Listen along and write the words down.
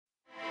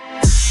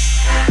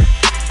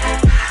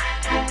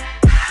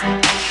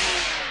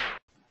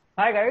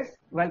Hi guys,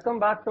 welcome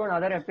back to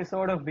another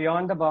episode of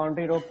Beyond the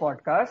Boundary Rope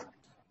podcast.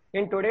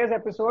 In today's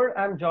episode,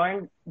 I'm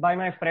joined by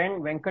my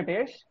friend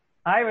Venkatesh.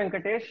 Hi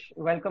Venkatesh,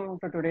 welcome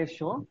to today's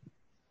show.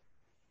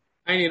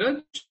 Hi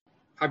Neeraj,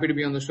 happy to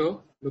be on the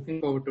show.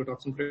 Looking forward to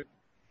talk some cricket.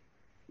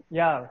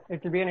 Yeah,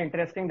 it will be an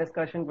interesting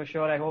discussion for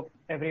sure. I hope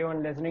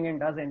everyone listening in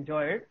does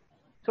enjoy it.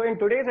 So in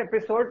today's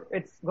episode,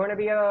 it's going to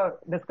be a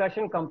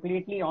discussion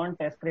completely on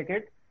Test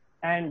cricket,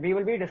 and we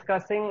will be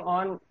discussing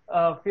on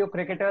a few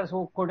cricketers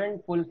who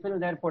couldn't fulfill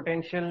their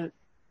potential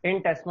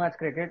in Test match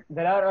cricket.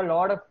 There are a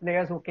lot of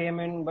players who came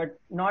in, but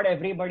not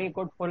everybody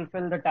could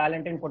fulfill the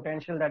talent and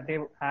potential that they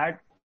had.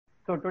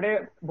 So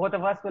today, both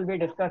of us will be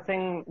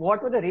discussing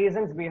what were the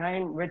reasons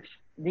behind which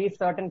these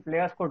certain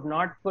players could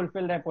not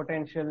fulfill their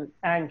potential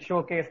and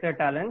showcase their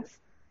talents.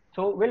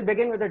 So we'll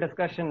begin with the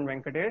discussion,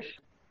 Venkatesh.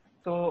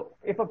 So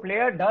if a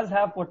player does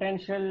have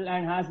potential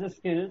and has the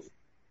skills,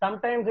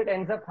 sometimes it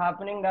ends up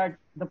happening that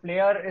the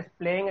player is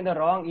playing in the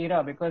wrong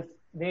era because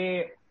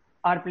they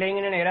are playing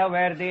in an era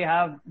where they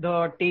have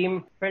the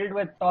team filled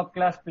with top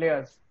class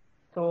players.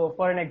 So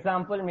for an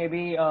example,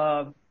 maybe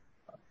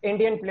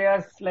Indian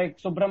players like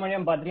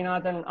Subramaniam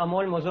Badrinath and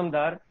Amol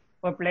Muzumdar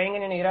were playing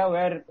in an era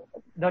where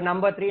the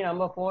number 3,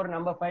 number 4,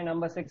 number 5,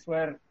 number 6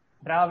 were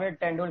Dravid,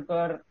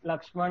 Tendulkar,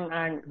 Lakshman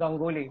and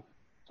Ganguly.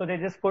 So they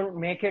just couldn't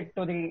make it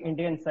to the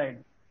Indian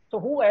side. So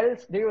who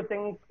else do you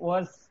think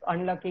was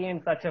unlucky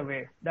in such a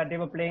way that they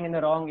were playing in the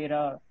wrong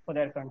era for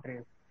their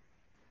countries?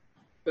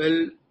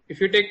 Well,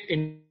 if you take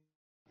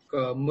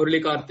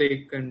Murli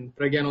Karthik and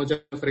Pragyan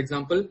Oja, for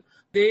example,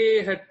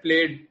 they had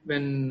played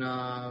when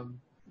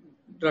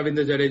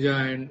Ravindra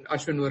Jadeja and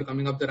Ashwin were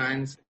coming up the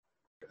ranks,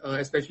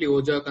 especially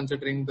Oja,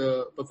 considering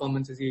the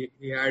performances he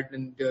had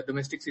in the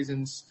domestic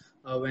seasons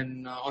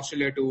when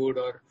Australia toured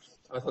or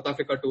South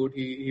Africa toured.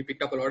 He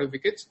picked up a lot of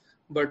wickets.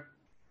 But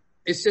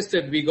it's just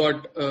that we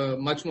got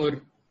much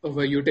more of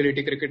a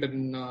utility cricketer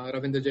in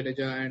Ravindra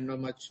Jadeja and a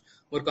much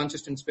more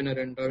consistent spinner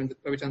in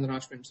Ravichandran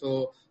Ashwin.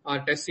 So our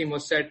test team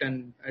was set,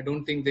 and I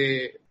don't think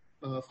they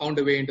found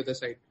a way into the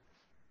side.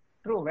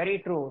 True, very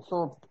true.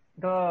 So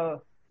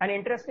an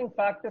interesting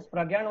fact is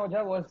Pragyan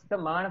Oja was the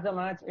man of the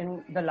match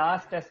in the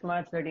last test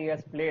match that he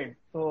has played.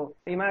 So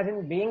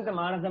imagine being the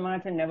man of the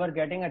match and never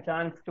getting a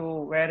chance to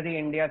wear the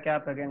India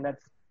cap again.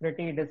 That's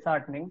pretty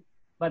disheartening.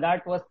 But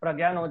that was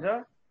Pragyan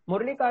Oja.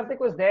 Murli Karthik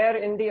was there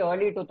in the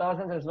early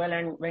 2000s as well.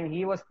 And when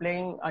he was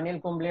playing, Anil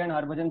Kumble and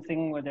Harbhajan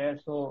Singh were there.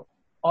 So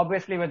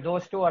obviously with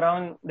those two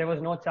around, there was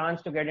no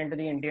chance to get into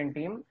the Indian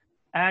team.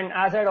 And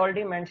as I'd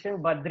already mentioned,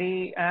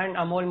 Badri and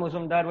Amol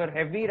Muzumdar were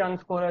heavy run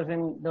scorers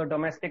in the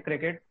domestic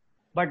cricket,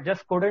 but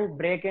just couldn't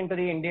break into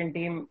the Indian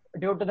team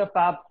due to the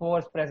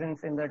Fab4's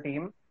presence in the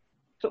team.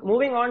 So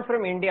moving on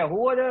from India, who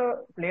were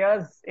the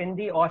players in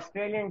the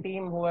Australian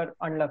team who were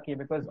unlucky?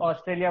 Because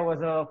Australia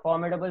was a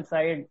formidable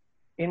side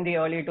in the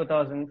early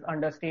 2000s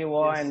under Steve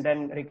Waugh and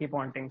then Ricky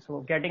Ponting.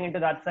 So getting into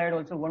that side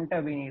also wouldn't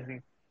have been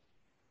easy.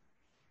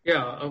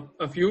 Yeah,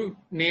 a few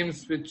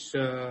names which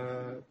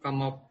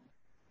come up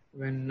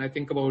when I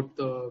think about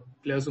the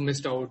players who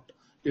missed out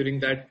during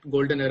that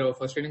golden era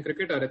of Australian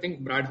cricket are, I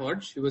think, Brad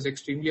Hodge. He was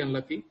extremely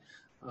unlucky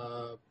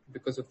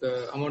because of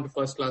the amount of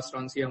first-class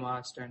runs he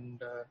amassed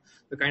and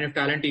the kind of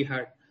talent he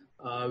had,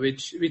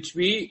 which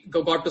we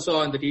got to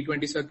saw in the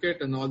T20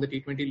 circuit and all the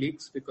T20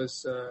 leagues,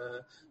 because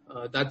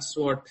that's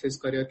what his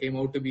career came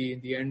out to be in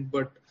the end.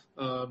 But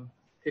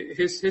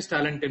his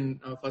talent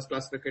in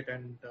first-class cricket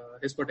and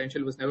his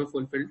potential was never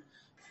fulfilled.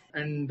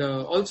 And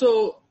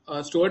also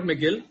Stuart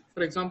MacGill,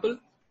 for example.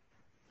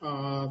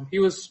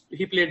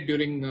 He played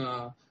during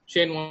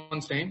Shane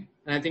Warne's time,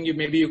 and I think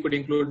maybe you could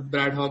include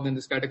Brad Hogg in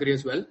this category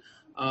as well.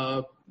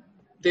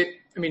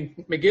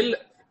 MacGill,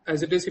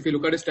 as it is, if you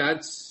look at his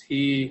stats,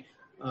 he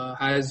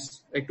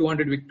has like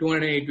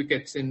 208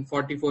 wickets in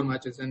 44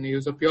 matches, and he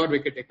was a pure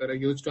wicket taker, a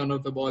huge turn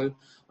of the ball,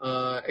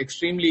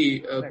 extremely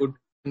good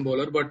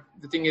bowler. But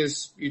the thing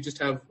is, you just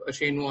have a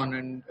Shane Warne,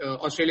 and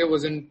Australia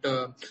wasn't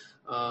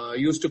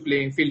used to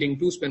fielding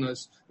two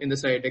spinners in the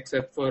side,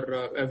 except for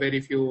a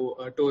very few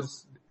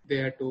tours they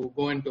had to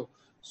go into.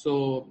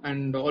 So,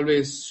 and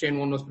always Shane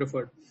Warne was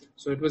preferred.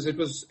 So it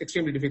was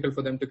extremely difficult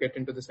for them to get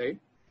into the side.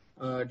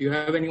 Do you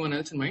have anyone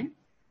else in mind?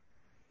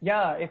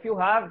 Yeah, if you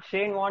have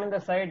Shane Warne in the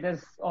side,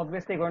 there's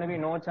obviously going to be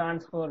no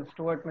chance for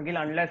Stuart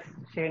MacGill unless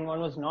Shane Warne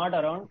was not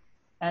around.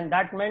 And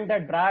that meant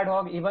that Brad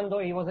Hogg, even though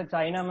he was a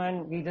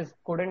Chinaman, he just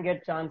couldn't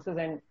get chances.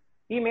 And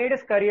he made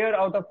his career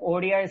out of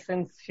ODI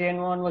since Shane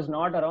Warne was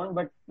not around.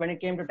 But when it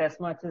came to test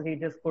matches, he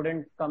just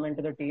couldn't come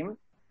into the team.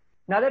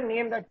 Another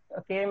name that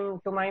came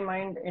to my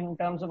mind in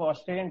terms of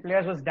Australian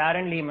players was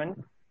Darren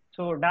Lehmann.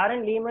 So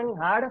Darren Lehmann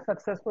had a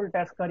successful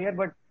test career,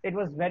 but it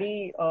was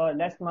very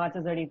less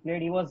matches that he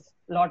played. He was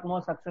a lot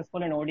more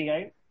successful in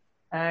ODI.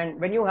 And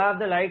when you have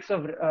the likes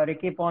of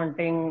Ricky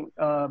Ponting,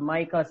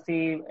 Mike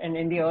Hussey, and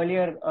in the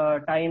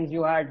earlier times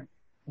you had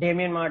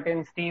Damien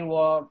Martyn, Steve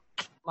Waugh,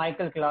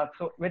 Michael Clarke.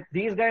 So with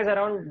these guys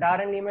around,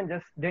 Darren Lehmann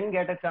just didn't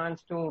get a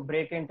chance to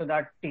break into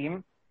that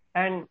team.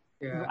 And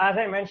as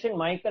I mentioned,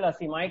 Mike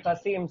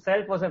Hussey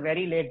himself was a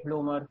very late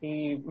bloomer.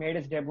 He made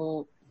his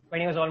debut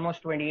when he was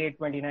almost 28,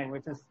 29,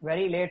 which is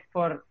very late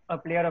for a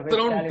player of his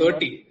Around caliber.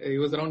 30. He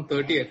was around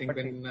 30, I think,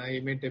 30. when he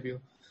made debut,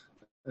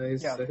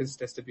 his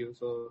test debut.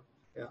 So,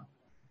 yeah.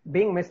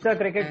 Being Mr.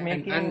 Cricket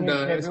making And his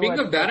debut speaking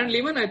of at Darren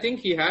Lehman, I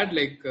think he had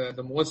like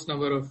the most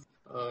number of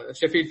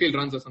Sheffield Field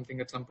runs or something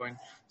at some point.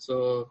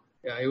 So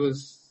yeah, he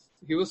was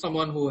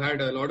someone who had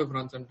a lot of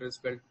runs under his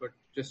belt, but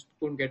just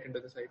couldn't get into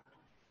the side.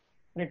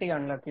 pretty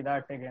unlucky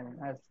that again,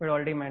 as we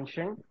already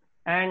mentioned.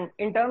 And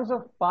in terms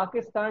of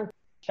Pakistan,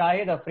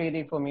 Shahid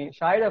Afridi for me.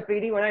 Shahid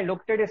Afridi, when I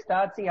looked at his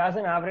stats, he has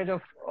an average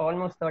of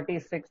almost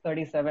 36,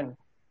 37.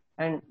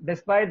 And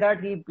despite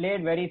that, he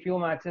played very few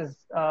matches.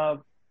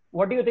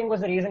 What do you think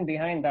was the reason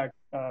behind that,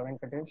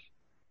 Venkatesh?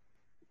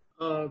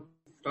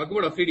 Talk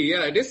about Afridi,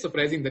 yeah, it is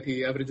surprising that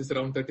he averages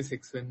around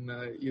 36 when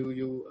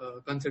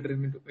you consider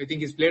him. I think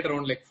he's played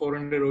around like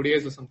 400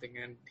 ODIs or something,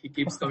 and he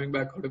keeps coming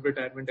back out of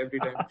retirement every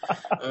time.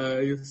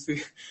 You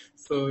see,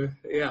 so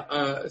yeah,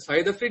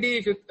 Shahid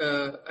Afridi.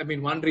 I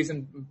mean, one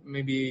reason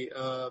maybe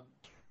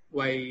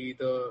why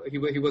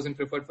he wasn't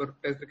preferred for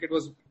Test cricket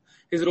was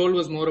his role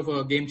was more of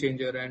a game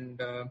changer and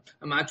a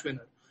match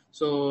winner.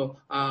 So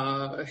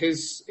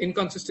his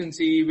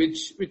inconsistency,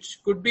 which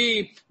could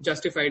be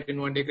justified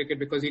in one-day cricket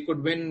because he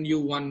could win you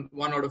one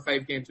out of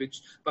 5 games,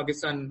 which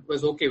Pakistan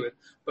was okay with.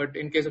 But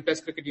in case of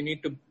Test cricket, you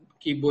need to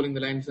keep bowling the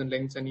lines and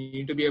lengths, and you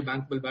need to be a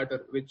bankable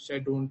batter, which I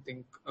don't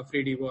think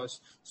Afridi was.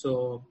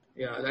 So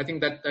yeah, I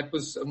think that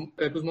was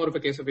more of a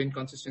case of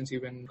inconsistency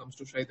when it comes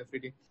to Shahid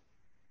Afridi.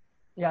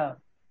 Yeah,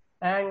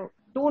 and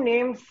 2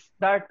 names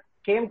that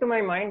came to my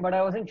mind, but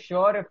I wasn't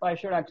sure if I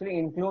should actually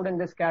include in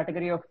this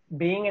category of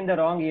being in the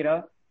wrong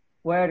era,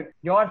 were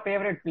your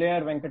favorite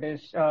player,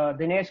 Venkatesh,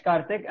 Dinesh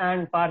Karthik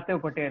and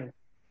Parthiv Patel.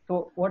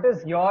 So what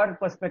is your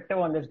perspective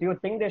on this? Do you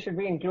think they should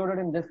be included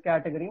in this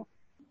category?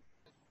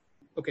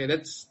 Okay,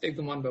 let's take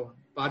them one by one.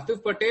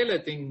 Parthiv Patel, I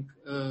think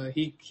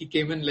he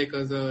came in like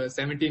as a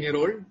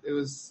 17-year-old. It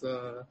was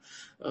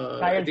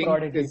Child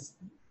prodigy.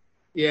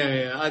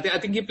 Yeah. I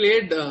think he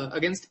played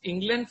against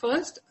England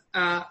first.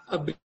 A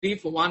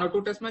brief 1 or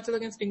 2 test matches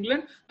against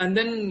England, and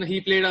then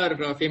he played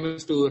our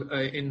famous tour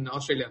in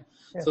Australia.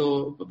 Yeah.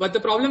 So, but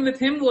the problem with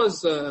him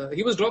was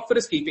he was dropped for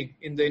his keeping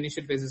in the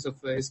initial phases of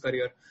his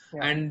career,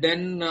 and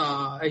then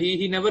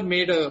he never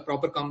made a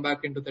proper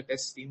comeback into the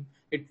test team.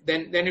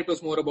 Then it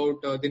was more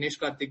about Dinesh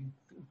Karthik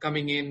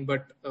coming in,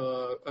 but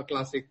a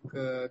classic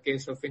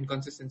case of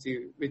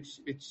inconsistency, which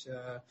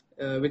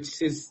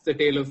is the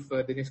tale of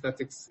Dinesh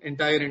Karthik's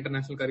entire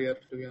international career.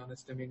 To be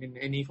honest, I mean, in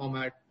any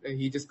format,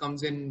 he just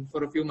comes in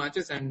for a few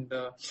matches and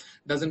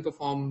doesn't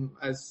perform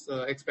as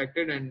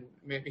expected, and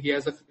he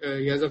has a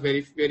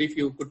very very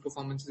few good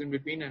performances in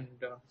between, and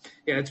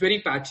it's very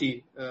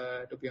patchy,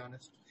 to be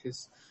honest,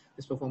 his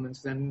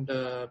performances, and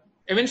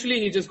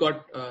eventually he just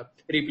got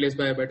replaced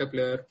by a better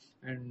player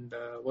and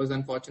was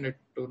unfortunate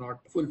to not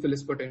fulfill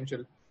his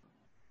potential,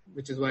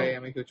 which is why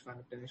I'm a huge fan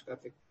of Dinesh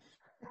Karthik.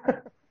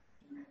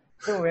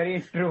 So very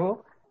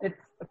true. It's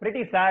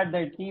pretty sad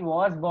that he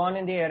was born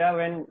in the era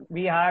when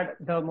we had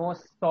the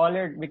most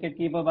solid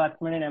wicketkeeper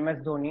batsman in MS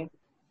Dhoni.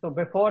 So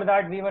before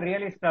that, we were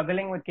really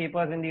struggling with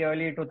keepers in the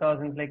early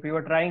 2000s. Like we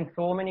were trying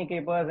so many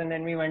keepers, and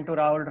then we went to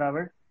Rahul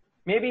Dravid.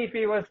 Maybe if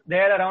he was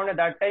there around at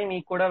that time,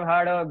 he could have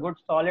had a good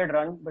solid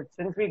run. But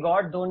since we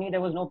got Dhoni,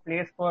 there was no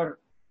place for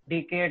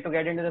DK to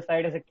get into the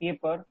side as a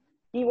keeper.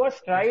 He was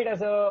tried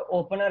as a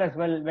opener as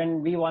well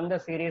when we won the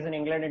series in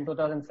England in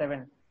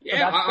 2007.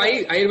 Yeah, so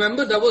I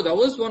remember that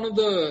was one of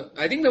the.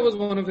 I think that was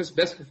one of his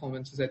best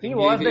performances. I think he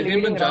was the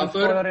leading run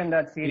scorer in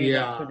that series.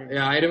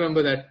 Yeah, I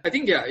remember that. I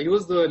think he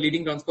was the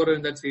leading run scorer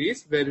in that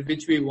series,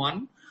 which we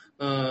won.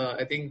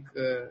 I think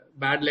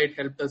bad light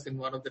helped us in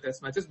one of the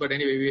test matches, but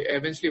anyway, we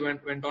eventually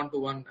went on to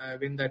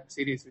win that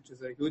series, which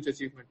is a huge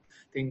achievement.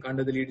 I think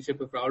under the leadership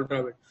of Rahul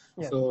Dravid.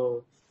 Yes.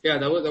 So yeah,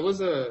 that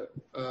was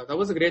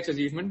a great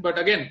achievement. But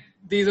again,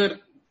 these are.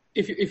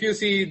 If you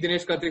see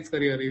Dinesh Karthik's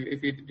career,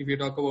 if you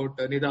talk about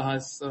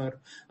Nidahas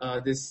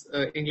or this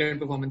England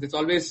performance, it's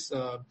always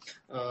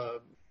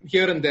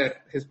here and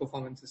there his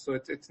performances. So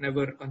it's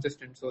never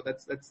consistent. So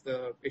that's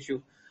the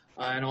issue,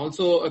 and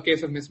also a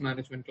case of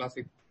mismanagement,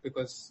 classic,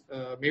 because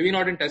maybe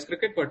not in Test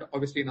cricket, but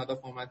obviously in other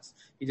formats,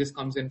 he just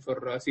comes in for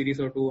a series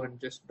or 2 and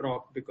just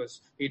drop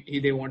because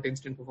they want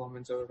instant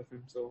performance out of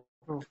him. So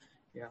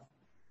yeah.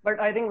 But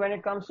I think when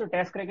it comes to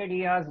Test cricket, he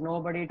has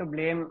nobody to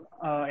blame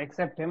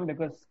except him,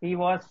 because he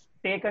was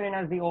taken in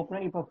as the opener.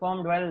 He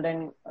performed well.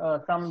 Then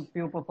some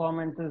few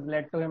performances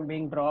led to him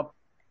being dropped.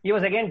 He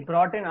was again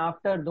brought in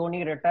after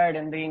Dhoni retired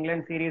in the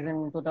England series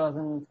in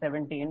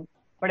 2017.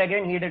 But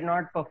again, he did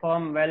not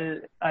perform well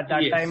at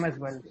that time as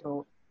well.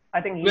 So I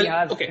think he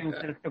has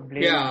himself to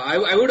blame. Yeah,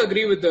 I would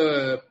agree with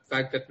the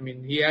fact that, I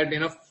mean, he had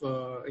enough,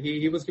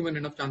 he was given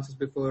enough chances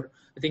before,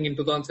 I think in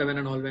 2007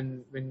 and all,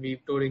 when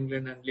we toured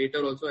England, and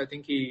later also, I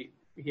think he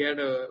had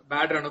a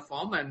bad run of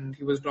form and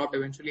he was dropped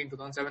eventually in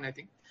 2007, I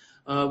think.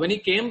 When he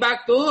came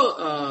back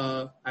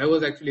though, I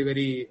was actually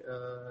very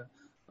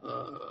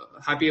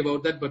happy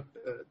about that, but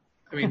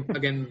I mean,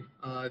 again,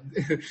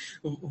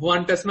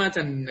 one test match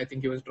and I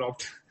think he was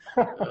dropped.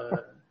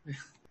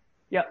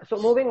 Yeah. So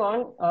moving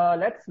on,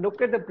 let's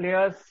look at the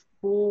players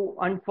who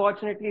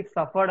unfortunately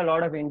suffered a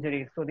lot of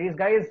injuries. So these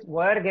guys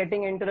were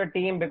getting into the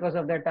team because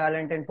of their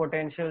talent and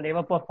potential. They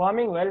were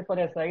performing well for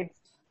their sides,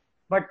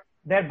 but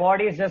their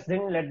bodies just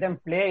didn't let them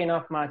play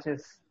enough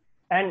matches.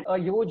 And a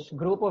huge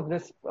group of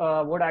this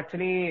would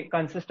actually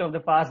consist of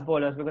the fast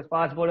bowlers, because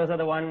fast bowlers are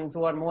the ones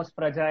who are most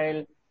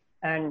fragile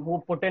and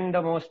who put in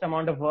the most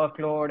amount of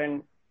workload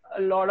and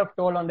a lot of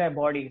toll on their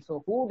body.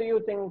 So who do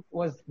you think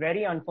was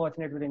very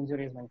unfortunate with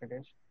injuries,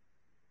 Venkatesh?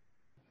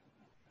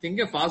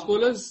 Thinking of fast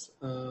bowlers,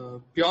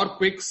 pure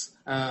quicks,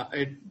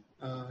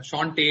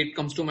 Sean Tate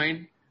comes to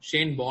mind.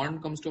 Shane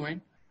Bond comes to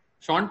mind.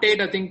 Sean Tate,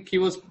 I think he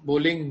was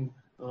bowling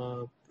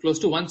close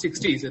to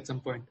 160s at some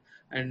point.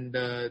 And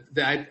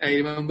I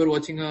remember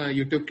watching a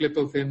YouTube clip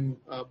of him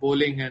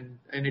bowling and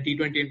in a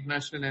T20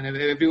 international, and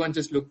everyone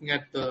just looking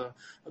at the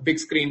big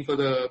screen for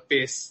the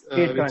pace.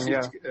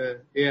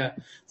 Yeah.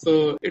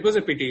 So it was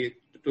a pity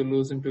to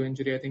lose him to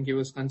injury. I think he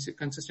was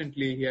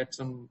consistently, he had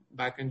some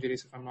back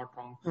injuries, if I'm not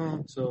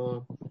wrong.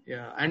 So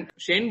yeah, and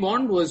Shane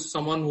Bond was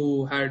someone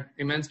who had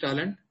immense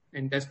talent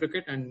in Test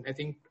cricket, and I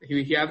think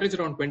he averaged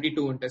around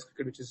 22 in Test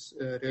cricket, which is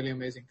really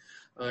amazing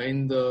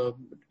in the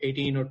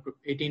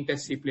 18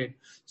 Tests he played.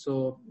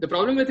 So the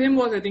problem with him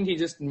was, I think he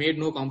just made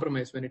no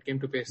compromise when it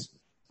came to pace.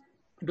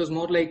 It was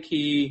more like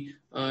he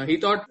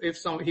thought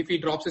if he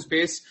drops his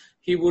pace,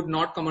 he would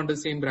not come under the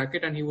same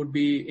bracket and he would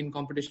be in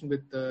competition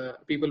with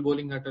people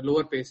bowling at a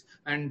lower pace.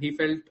 And he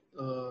felt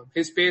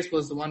his pace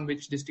was the one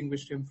which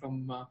distinguished him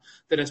from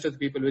the rest of the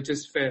people, which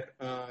is fair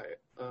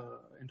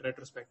in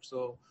retrospect.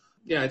 So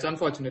yeah, it's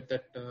unfortunate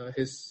that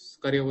his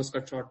career was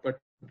cut short, but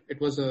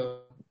it was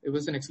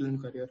an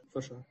excellent career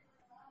for sure.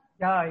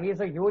 Yeah, he's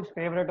a huge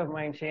favorite of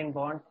mine, Shane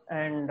Bond,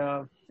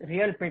 and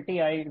real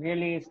pity. I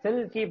really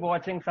still keep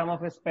watching some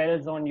of his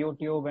spells on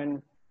YouTube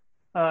and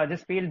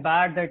just feel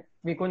bad that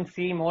we couldn't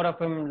see more of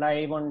him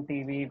live on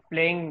TV,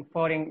 playing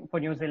for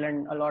New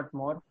Zealand a lot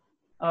more.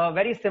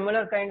 Very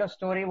similar kind of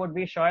story would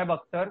be Shoaib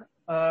Akhtar.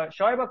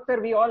 Shoaib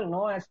Akhtar, we all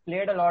know, has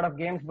played a lot of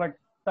games, but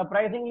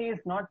surprisingly,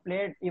 he's not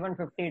played even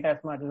 50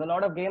 Test matches. A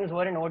lot of games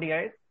were in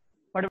ODIs.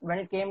 But when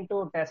it came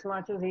to Test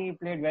matches, he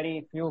played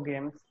very few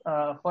games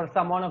for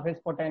someone of his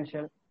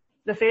potential.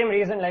 The same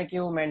reason, like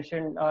you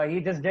mentioned,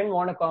 he just didn't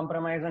want to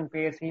compromise on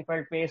pace. He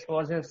felt pace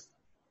was his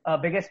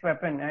biggest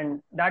weapon,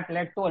 and that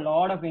led to a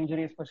lot of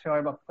injuries for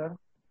Shoaib Akhtar.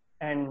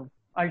 And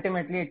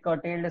ultimately, it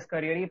curtailed his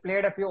career. He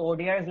played a few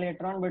ODIs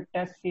later on, but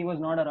Tests he was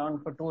not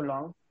around for too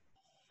long.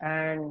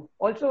 And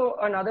also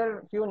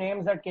another few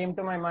names that came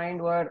to my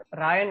mind were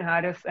Ryan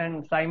Harris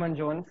and Simon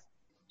Jones.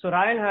 So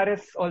Ryan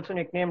Harris, also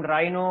nicknamed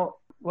Rhino,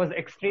 was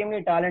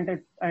extremely talented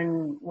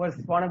and was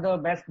one of the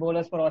best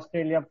bowlers for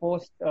Australia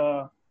post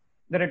the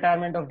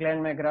retirement of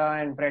Glenn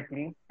McGrath and Brett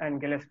Lee and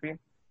Gillespie.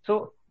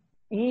 So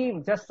he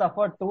just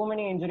suffered too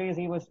many injuries.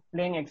 He was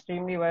playing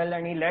extremely well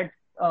and he led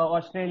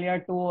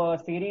Australia to a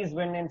series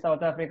win in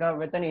South Africa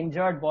with an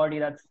injured body.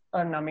 That's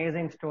an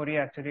amazing story,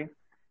 actually.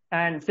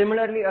 And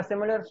similarly, a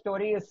similar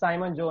story is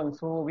Simon Jones,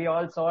 who we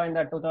all saw in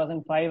that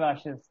 2005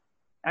 Ashes.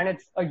 And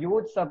it's a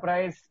huge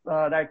surprise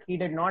that he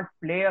did not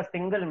play a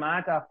single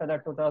match after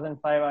that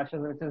 2005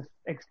 Ashes, which is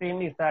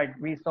extremely sad.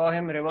 We saw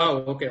him reverse.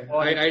 Oh, okay.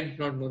 I did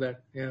not know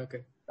that. Yeah,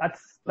 okay.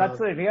 That's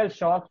a real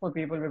shock for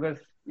people because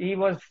he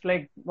was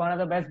like one of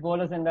the best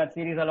bowlers in that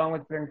series along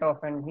with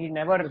Flintoff, and he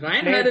never.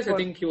 Ryan Harris, I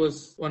think he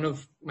was one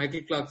of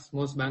Michael Clarke's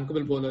most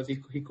bankable bowlers. He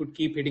could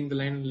keep hitting the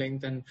line and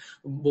length and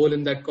bowl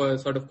in that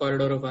sort of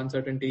corridor of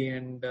uncertainty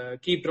and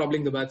keep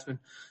troubling the batsman.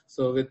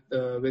 So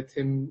with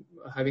him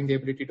having the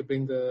ability to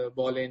bring the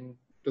ball in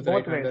to the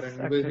right-hander,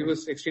 and he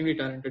was extremely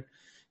talented.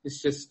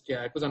 It's just,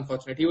 yeah, it was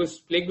unfortunate. He was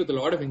plagued with a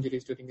lot of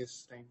injuries during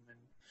his time.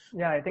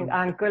 Yeah, I think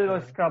ankle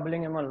was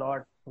troubling him a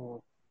lot.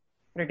 So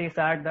pretty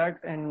sad that.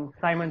 And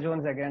Simon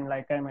Jones again,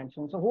 like I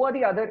mentioned. So who are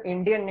the other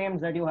Indian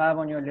names that you have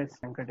on your list,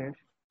 Venkatesh?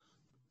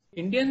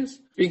 Indians,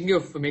 speaking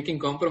of making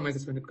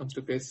compromises when it comes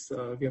to pace,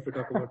 we have to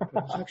talk about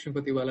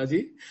Lakshanpati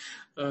Balaji.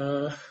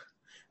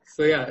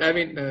 So yeah, I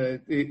mean,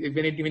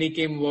 when he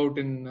came about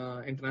in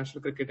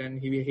international cricket and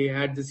he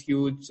had this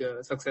huge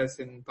success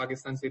in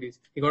Pakistan series,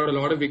 he got a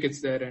lot of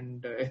wickets there,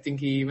 and I think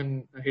he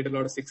even hit a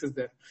lot of sixes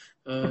there.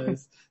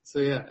 So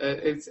yeah,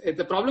 it's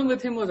the problem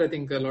with him was, I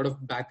think, a lot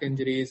of back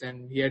injuries,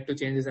 and he had to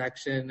change his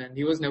action, and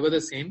he was never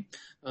the same.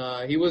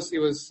 He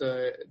was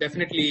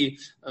definitely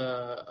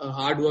a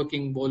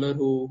hard-working bowler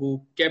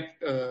who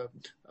kept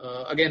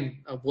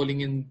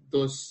bowling in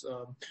those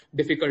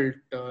difficult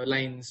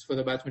lines for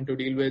the batsman to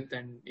deal with,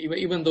 and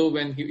even though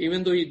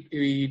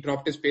he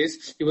dropped his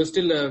pace, he was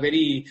still a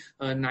very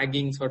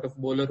nagging sort of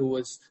bowler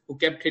who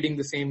kept hitting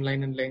the same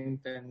line and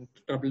length and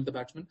troubled the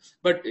batsman.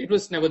 But it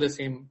was never the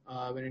same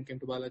when it came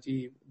to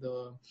Balaji.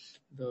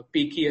 The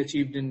peak he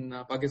achieved in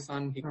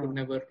Pakistan, he could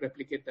never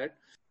replicate that.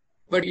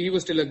 But he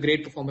was still a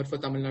great performer for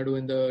Tamil Nadu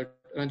in the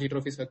Ranji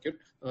Trophy circuit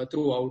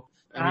throughout.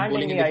 I mean,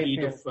 bowling in the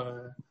heat of.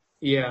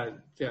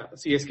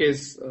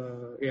 CSK's.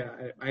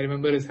 I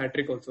remember his hat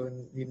trick also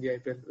in the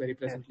IPL very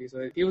pleasantly.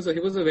 So he was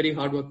a very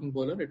hard-working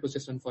bowler. It was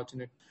just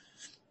unfortunate.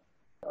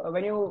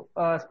 When you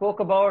spoke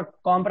about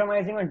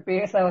compromising on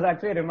pace, I was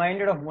actually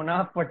reminded of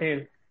Munaf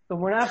Patel. So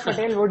Munaf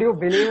Patel, would you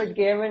believe it,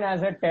 came in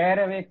as a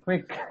tear-away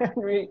quick?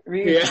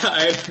 Yeah,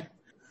 I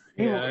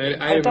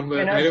I thought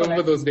remember. I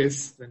remember those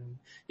days when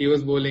he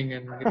was bowling,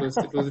 and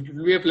it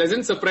will be a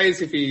pleasant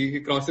surprise if he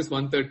crosses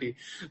 130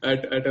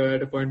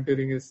 at a point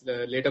during his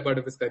later part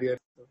of his career.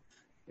 So,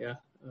 yeah.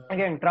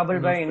 Again,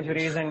 troubled by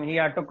injuries, and he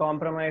had to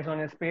compromise on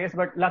his pace.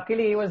 But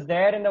luckily, he was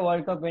there in the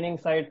World Cup winning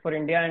side for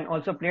India, and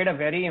also played a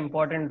very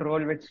important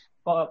role, which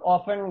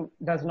often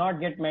does not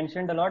get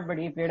mentioned a lot. But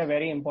he played a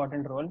very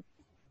important role.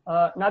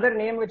 Another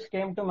name which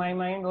came to my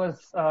mind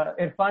was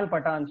Irfan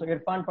Pathan. So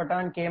Irfan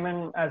Pathan came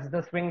in as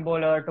the swing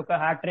bowler, took a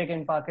hat trick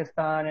in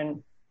Pakistan,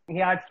 and he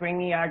had swing,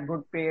 he had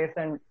good pace,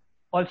 and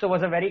also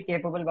was a very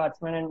capable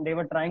batsman. And they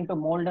were trying to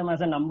mold him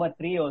as a number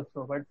 3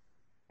 also, but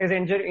his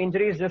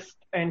injuries just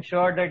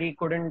ensured that he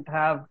couldn't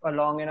have a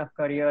long enough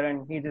career,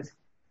 and he just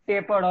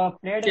tapered off.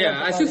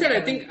 Yeah, as you said,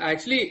 I think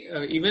actually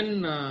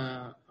even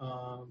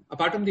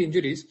apart from the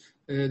injuries,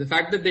 the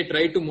fact that they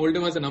tried to mold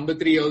him as a number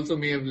 3 also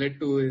may have led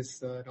to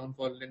his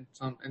downfall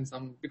in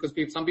some because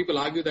some people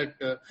argue that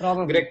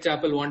Greg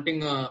Chappell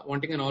wanting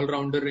an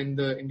all-rounder in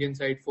the Indian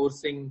side,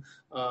 forcing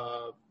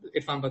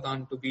Irfan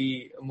Pathan to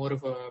be more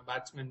of a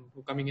batsman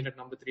who coming in at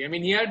number 3. I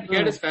mean, he had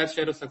his fair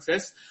share of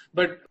success,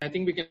 but I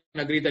think we can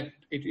agree that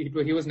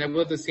he was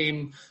never the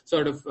same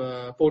sort of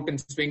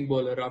potent swing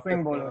bowler after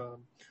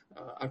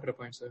a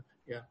point. So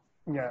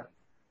yeah.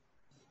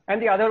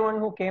 And the other one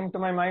who came to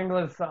my mind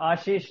was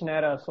Ashish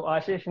Nehra. So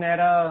Ashish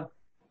Nehra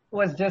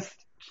was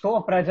just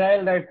so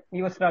fragile that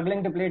he was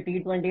struggling to play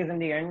T20s in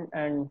the end.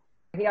 And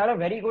he had a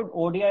very good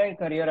ODI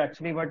career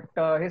actually, but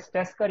his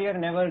test career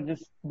never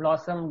just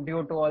blossomed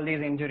due to all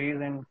these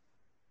injuries, and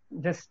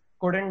just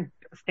couldn't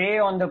stay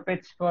on the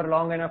pitch for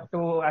long enough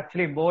to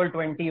actually bowl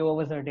 20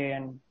 overs a day.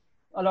 And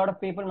a lot of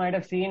people might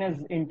have seen his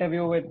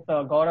interview with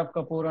Gaurav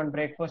Kapoor on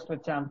Breakfast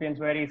with Champions,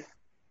 where he's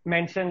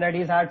mentioned that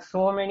he's had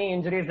so many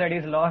injuries that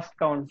he's lost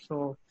count.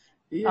 So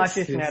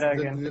Ashish Nehra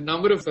again. The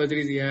number of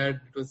surgeries he had,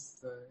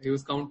 he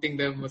was counting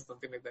them or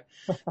something like that.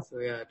 So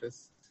yeah, it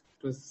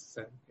was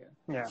sad.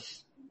 Yeah.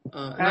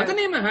 Another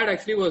name I had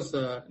actually was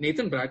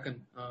Nathan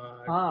Bracken.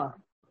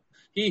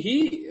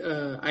 He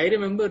I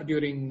remember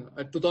during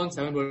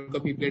 2007 World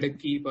Cup he played a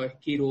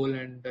key role,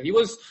 and he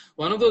was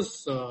one of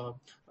those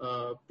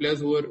players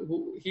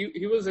who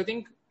he was, I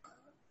think,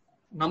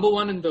 number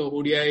 1 in the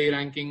ODI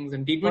rankings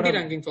and T20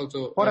 rankings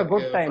also. For a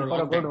good time,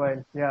 for a good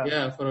while.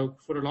 Yeah,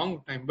 for a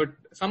long time. But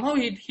somehow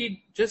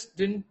he just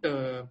didn't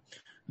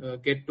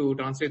get to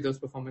translate those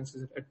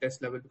performances at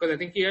test level, because I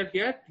think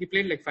he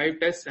played like 5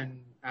 tests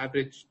and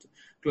averaged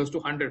close to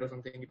 100 or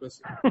something.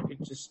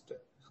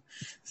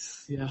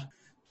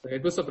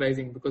 It was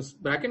surprising, because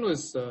Bracken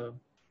was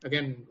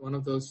again one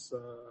of those.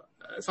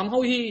 Somehow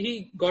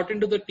he got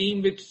into the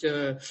team which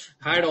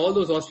had all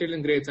those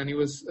Australian greats, and he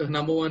was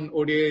number 1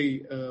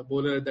 ODI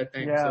bowler at that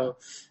time. Yeah. So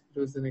it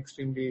was an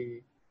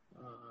extremely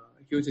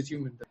huge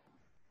achievement.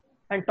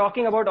 And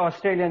talking about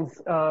Australians,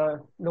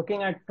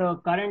 looking at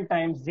current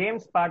times,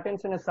 James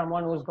Pattinson is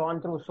someone who's gone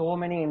through so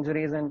many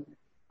injuries and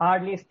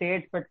hardly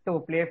stayed fit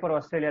to play for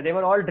Australia. They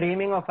were all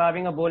dreaming of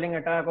having a bowling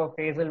attack of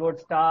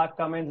Hazelwood, Stark,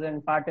 Cummins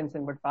and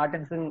Pattinson, but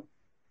Pattinson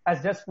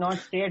has just not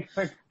stayed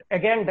fit.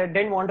 Again, they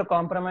didn't want to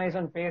compromise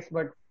on pace,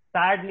 but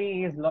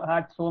sadly he's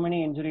had so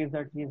many injuries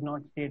that he's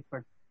not stayed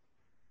fit.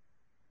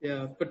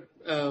 Yeah, but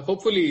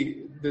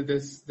hopefully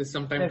there's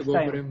some time to go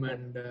for him,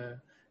 and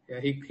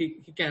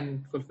he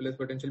can fulfill his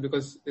potential,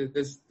 because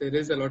there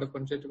is a lot of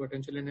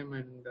potential in him,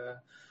 and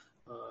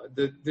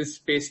this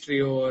pace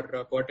trio or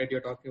quartet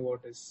you're talking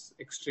about is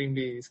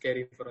extremely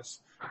scary for us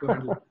to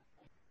handle.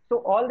 So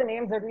all the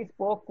names that we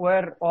spoke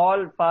were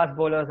all fast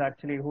bowlers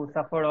actually who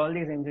suffered all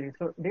these injuries.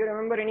 So do you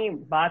remember any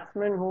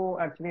batsman who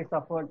actually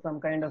suffered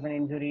some kind of an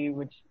injury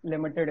which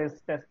limited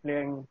his test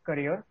playing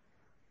career?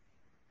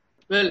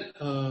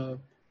 Well,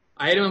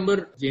 I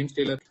remember James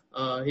Taylor.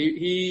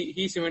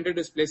 He cemented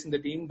his place in the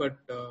team, but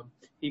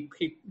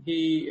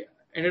he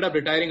ended up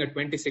retiring at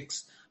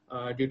 26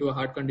 due to a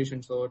heart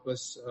condition. So it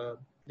was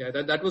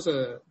that was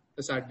a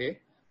sad day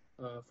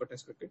for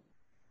Test cricket.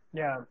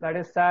 Yeah, that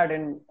is sad.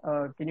 And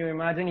can you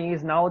imagine, he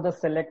is now the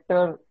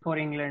selector for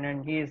England,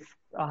 and he's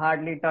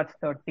hardly touched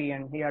 30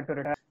 and he had to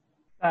retire.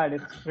 Sad,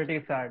 it's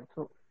pretty sad.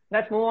 So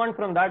let's move on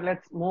from that.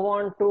 Let's move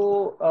on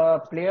to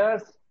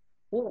players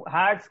who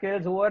had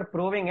skills, who were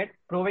proving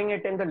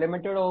it in the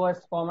limited overs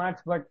formats,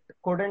 but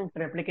couldn't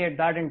replicate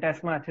that in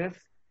test matches.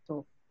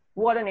 So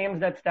who are the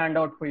names that stand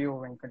out for you,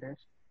 Venkatesh?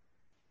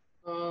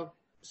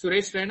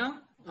 Suresh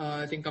Raina,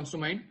 I think, comes to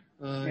mind.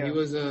 I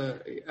was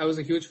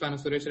a huge fan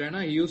of Suresh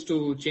Raina. He used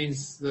to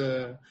change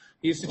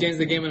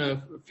the game in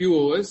a few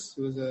overs.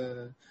 He was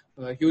a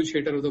huge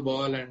hitter of the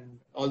ball, and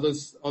all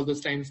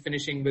those times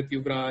finishing with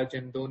Yuvraj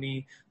and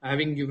Dhoni.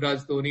 Having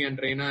Yuvraj, Dhoni and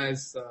Raina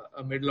as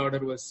a middle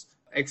order was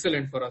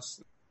excellent for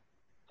us.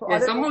 So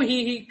somehow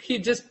he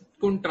just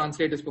couldn't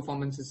translate his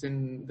performances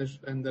in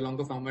the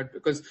longer format,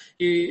 because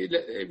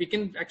we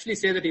can actually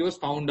say that he was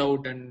found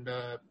out and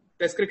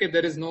Test cricket,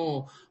 there is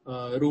no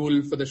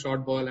rule for the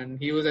short ball, and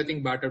he was, I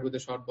think, battered with the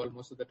short ball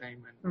most of the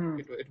time, and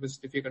it was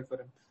difficult for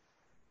him.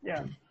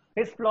 Yeah.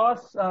 His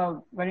flaws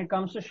when it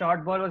comes to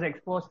short ball was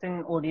exposed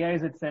in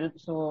ODIs itself.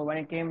 So when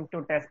it came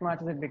to test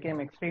matches, it became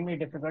extremely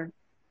difficult.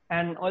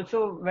 And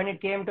also when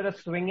it came to the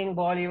swinging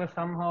ball, he was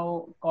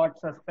somehow caught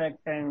suspect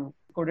and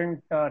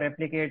couldn't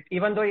replicate.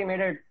 Even though he made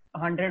it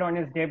 100 on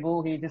his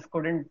debut, he just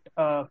couldn't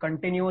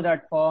continue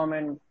that form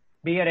and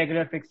be a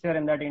regular fixture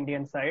in that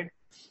Indian side.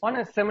 On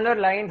a similar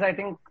lines, I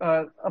think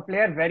a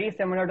player very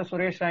similar to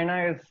Suresh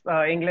Raina is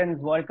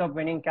England's World Cup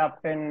winning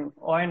captain,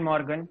 Eoin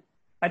Morgan.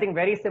 I think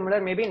very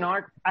similar, maybe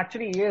not.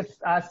 Actually, he is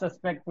as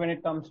suspect when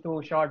it comes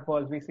to short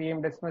balls. We see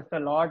him dismissed a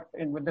lot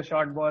with the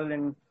short ball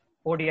in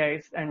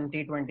ODIs and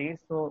T20s.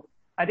 So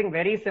I think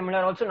very similar.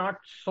 Also not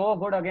so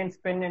good against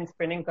spin in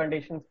spinning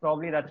conditions.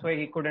 Probably that's why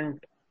he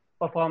couldn't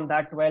perform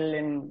that well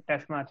in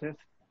test matches.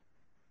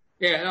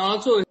 Yeah, and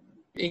also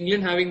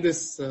England having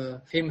this,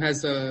 him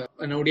as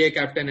an ODI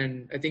captain,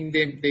 and I think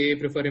they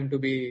prefer him to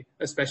be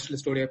a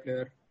specialist ODI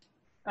player.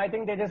 I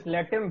think they just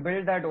let him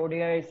build that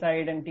ODI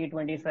side and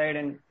T20 side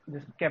and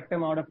just kept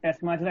him out of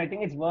test matches. I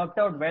think it's worked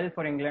out well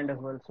for England as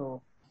well.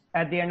 So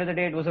at the end of the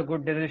day, it was a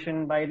good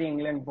decision by the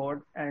England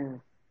board and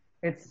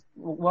it's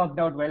worked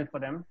out well for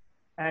them.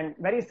 And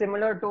very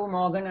similar to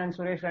Morgan and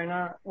Suresh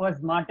Raina was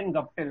Martin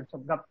Guptill. So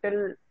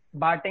Guptill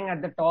batting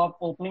at the top,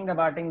 opening the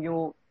batting,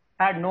 you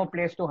had no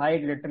place to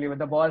hide literally with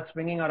the ball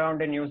swinging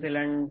around in New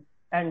Zealand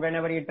and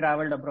whenever he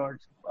traveled abroad.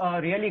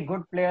 A really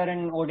good player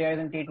in ODIs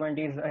and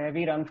T20s, a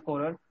heavy run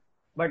scorer,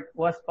 but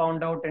was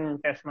found out in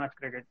test match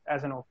cricket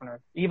as an opener.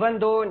 Even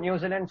though New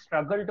Zealand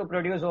struggled to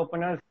produce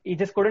openers, he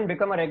just couldn't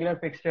become a regular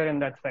fixture in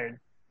that side.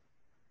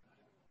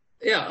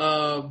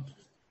 Yeah,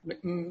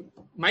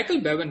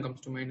 Michael Bevan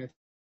comes to mind.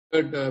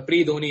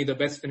 Pre-Dhoni, the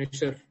best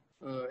finisher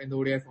in the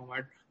ODI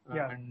format.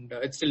 And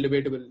it's still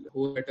debatable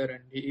who better.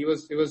 And he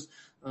was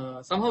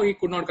somehow he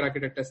could not crack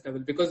it at test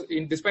level because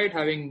despite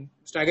having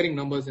staggering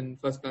numbers in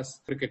first class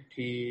cricket,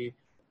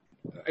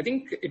 I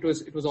think it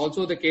was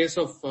also the case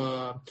of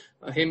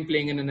him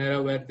playing in an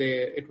era where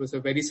it was a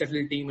very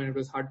settled team and it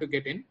was hard to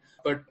get in.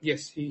 But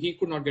yes, he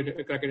could not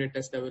crack it at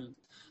test level.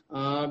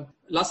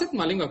 Lasith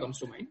Malinga comes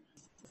to mind.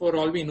 For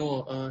all we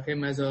know,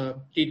 him as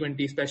a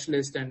T20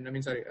 specialist and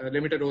a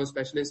limited over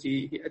specialist,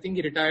 I think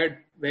he retired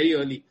very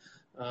early,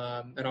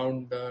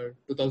 around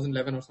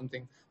 2011 or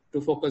something,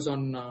 to focus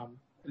on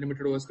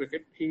limited overs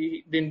cricket.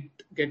 He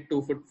didn't get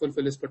to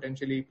fulfill his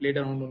potential. He played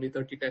around only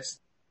 30 tests.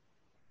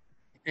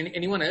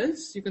 Anyone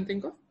else you can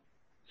think of?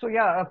 So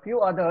yeah, a few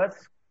others.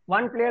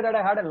 One player that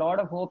I had a lot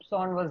of hopes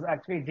on was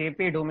actually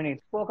JP Duminy.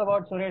 Spoke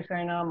about Suresh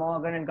Raina,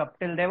 Morgan and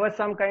Guptill. There was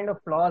some kind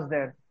of flaws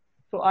there.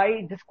 So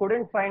I just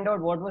couldn't find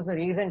out what was the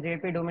reason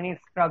JP Duminy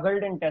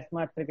struggled in test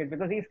match cricket,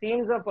 because he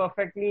seems a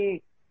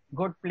perfectly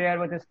good player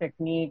with his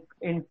technique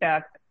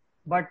intact,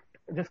 but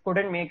just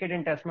couldn't make it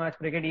in test match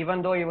cricket,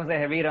 even though he was a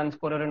heavy run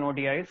scorer in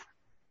ODIs.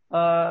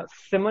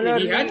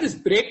 Similarly, he had this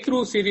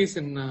breakthrough series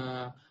in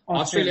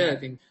Australia, I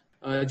think.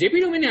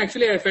 JP Duminy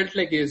actually I felt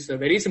like is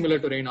very similar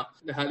to Raina,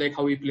 like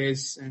how he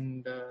plays,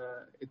 and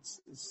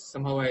it's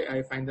somehow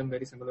I find them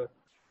very similar.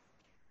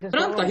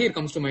 Imran Tahir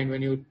comes to mind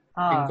when you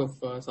think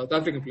of South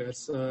African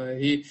players.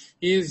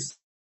 He's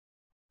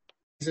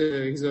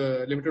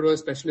a limited over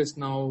specialist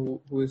now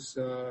who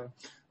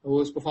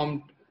has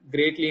performed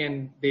greatly,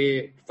 and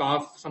they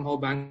somehow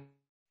bang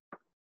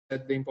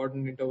at the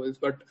important intervals.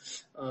 But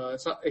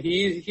so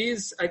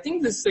he's I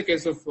think this is a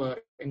case of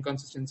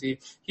inconsistency.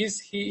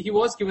 He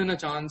was given a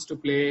chance to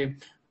play.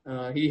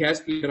 He has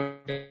played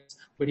around,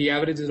 but he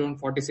averages around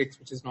 46,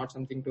 which is not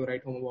something to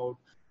write home about.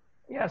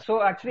 Yeah,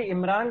 so actually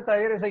Imran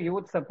Tahir is a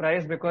huge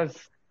surprise because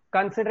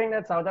considering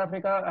that South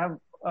Africa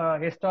have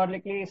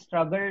historically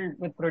struggled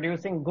with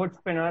producing good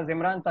spinners,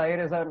 Imran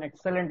Tahir is an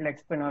excellent leg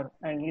spinner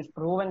and he's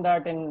proven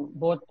that in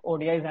both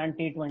ODIs and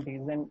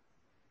T20s. And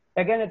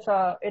again,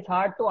 it's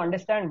hard to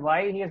understand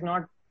why he has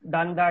not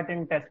done that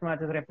in test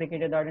matches,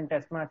 replicated that in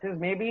test matches.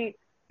 Maybe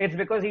it's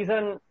because he's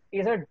a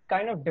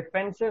kind of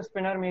defensive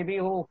spinner maybe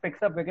who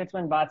picks up wickets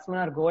when batsmen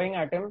are going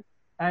at him.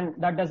 And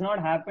that does not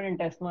happen in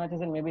test matches,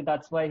 and maybe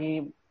that's why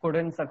he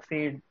couldn't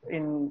succeed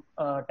in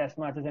test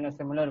matches in a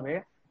similar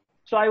way.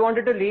 So I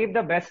wanted to leave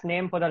the best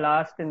name for the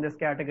last in this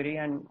category,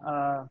 and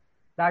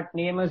that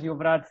name is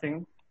Yuvraj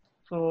Singh.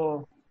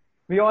 So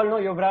we all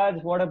know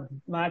Yuvraj, what a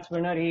match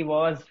winner he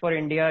was for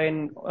India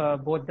in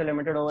both the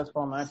limited overs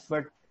formats,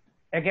 but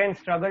again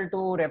struggled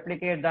to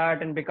replicate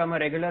that and become a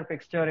regular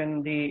fixture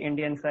in the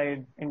Indian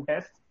side in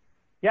tests.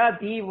 Yeah,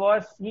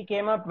 he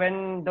came up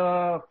when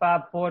the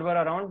Fab Four were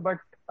around, but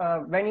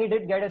when he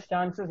did get his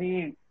chances,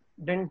 he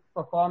didn't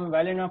perform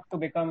well enough to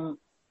become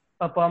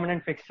a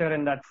permanent fixture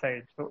in that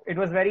side. So it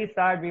was very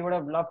sad. We would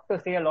have loved to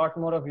see a lot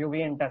more of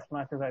UV in test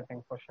matches, I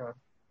think, for sure.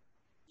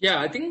 Yeah,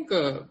 I think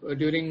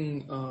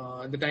during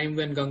the time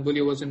when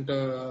Ganguly wasn't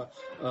a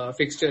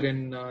fixture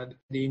in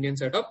the Indian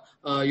setup,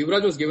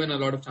 Yuvraj was given a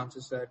lot of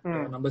chances at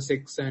number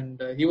 6,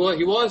 and he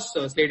was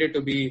slated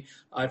to be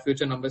our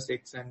future number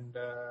 6. And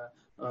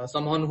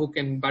someone who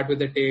can bat with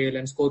the tail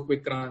and score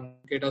quick runs,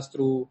 get us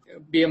through,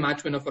 be a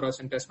match winner for us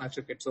in Test match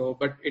cricket. So,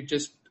 but it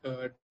just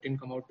didn't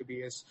come out to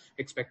be as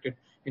expected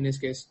in his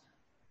case.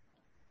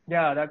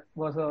 Yeah, that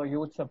was a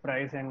huge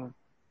surprise, and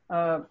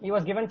he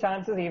was given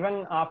chances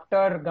even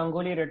after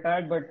Ganguly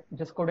retired, but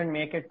just couldn't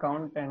make it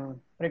count. And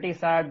pretty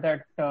sad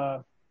that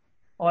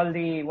all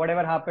the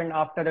whatever happened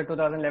after the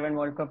 2011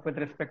 World Cup with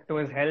respect to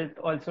his health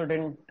also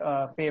didn't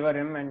favor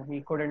him, and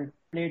he couldn't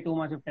play too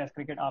much of Test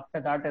cricket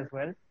after that as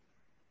well.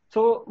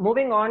 So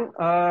moving on,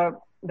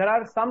 there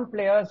are some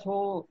players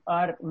who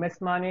are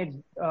mismanaged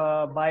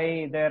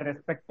by their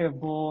respective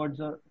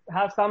boards or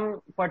have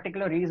some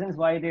particular reasons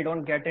why they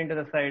don't get into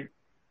the side.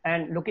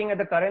 And looking at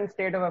the current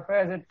state of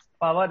affairs, it's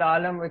Fawad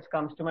Alam which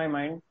comes to my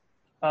mind.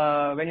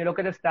 When you look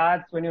at the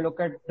stats, when you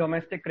look at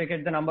domestic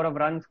cricket, the number of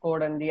runs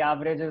scored and the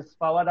averages,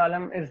 Fawad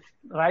Alam is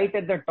right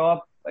at the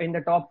top, in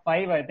the top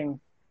 5, I think.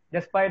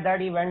 Despite that,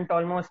 he went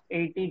almost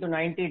 80 to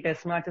 90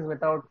 Test matches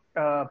without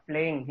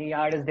playing. He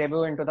had his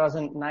debut in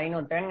 2009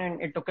 or 10,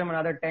 and it took him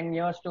another 10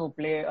 years to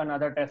play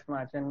another Test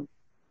match. And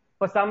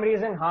for some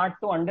reason, hard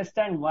to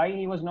understand why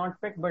he was not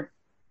picked, but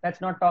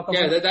let's not talk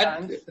about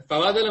that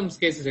Fawad Alam's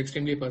case is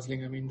extremely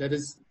puzzling. I mean, that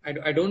is,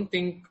 I don't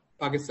think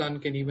Pakistan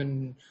can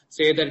even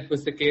say that it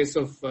was the case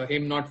of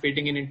him not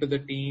fitting into the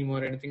team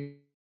or anything.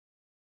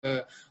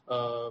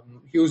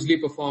 Hugely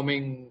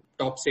performing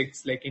top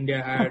 6 like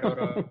India had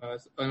or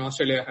an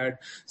Australia had.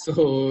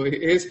 So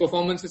his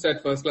performances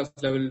at first class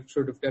level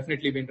should have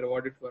definitely been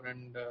rewarded for.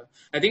 And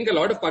I think a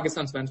lot of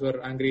Pakistan fans were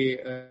angry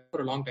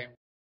for a long time.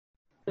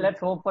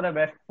 Let's hope for the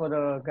best for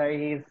the guy.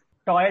 He's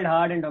toiled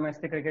hard in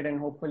domestic cricket and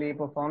hopefully he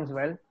performs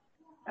well.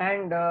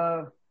 And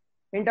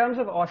in terms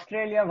of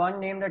Australia,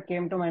 one name that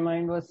came to my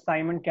mind was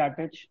Simon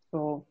Katich.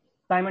 So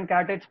Simon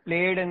Katich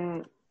played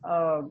in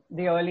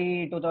the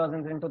early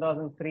 2000s, in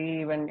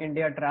 2003 when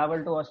India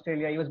traveled to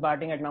Australia. He was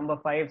batting at number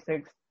 5,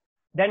 6,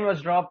 then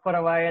was dropped for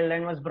a while,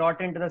 then was brought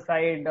into the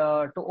side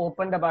to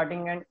open the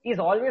batting, and he's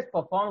always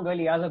performed well.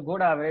 He has a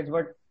good average,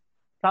 but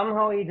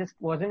somehow he just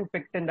wasn't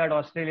picked in that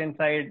Australian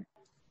side.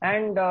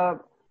 And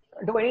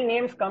do any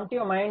names come to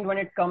your mind when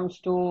it comes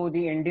to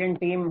the Indian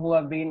team who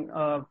have been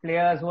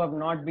players who have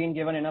not been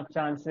given enough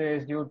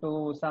chances due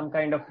to some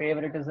kind of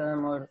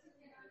favoritism or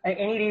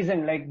any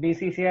reason, like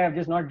BCCI have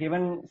just not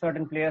given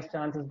certain players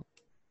chances?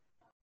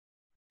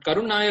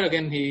 Karun Nair,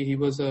 again, he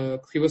was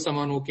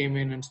someone who came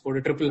in and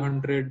scored a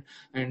 100,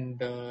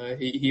 and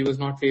he was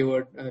not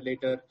favoured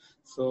later.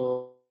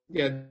 So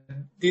yeah,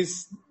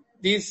 these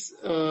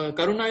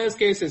Karun Nair's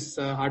case is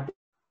hard to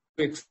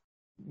fix.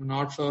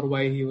 Not sure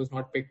why he was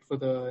not picked for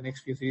the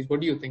next few series. What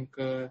do you think?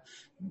 Do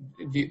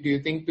you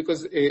think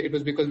because it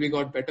was because we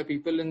got better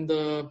people in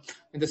the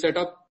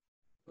setup?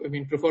 I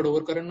mean, preferred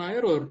over Karun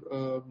Nair,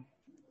 or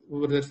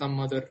were there some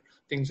other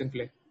things in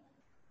play?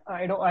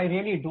 I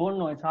really don't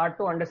know. It's hard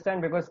to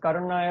understand because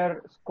Karun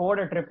Nair scored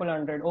a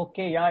 100.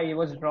 Okay, yeah, he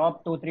was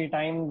dropped 2-3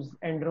 times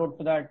en route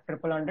to that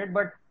 100,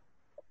 but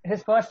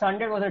his first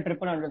 100 was a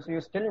 100. So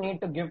you still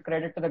need to give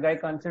credit to the guy,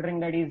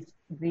 considering that he's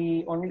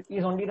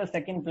only the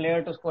second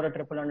player to score a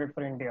 100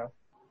 for India.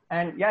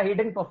 And yeah, he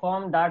didn't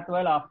perform that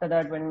well after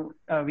that when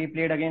we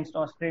played against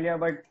Australia.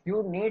 But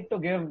you need to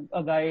give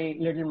a guy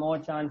little more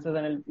chances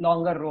and a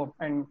longer rope.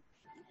 And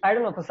I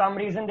don't know, for some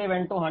reason they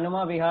went to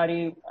Hanuma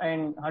Vihari,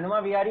 and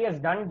Hanuma Vihari has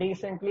done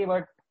decently,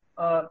 but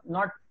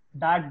not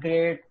that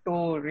great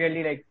to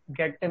really like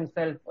get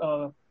himself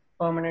a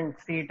permanent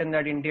seat in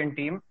that Indian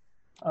team.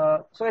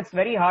 So it's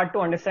very hard to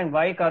understand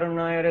why Karun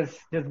Nair is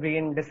just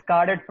being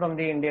discarded from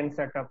the Indian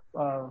setup.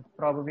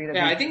 Probably.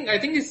 I think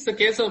it's the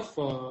case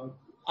of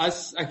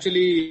us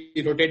actually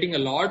rotating a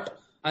lot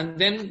and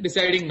then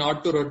deciding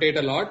not to rotate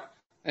a lot,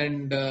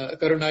 and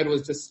Karun Nair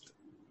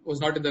was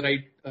not in the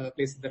right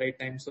place at the right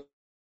time. So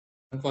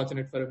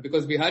unfortunate for him,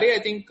 because Vihari, I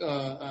think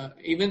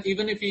even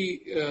if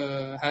he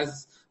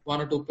has 1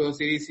 or 2 per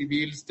series,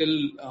 we will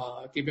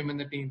still keep him in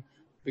the team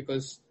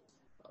because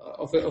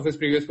of his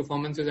previous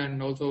performances,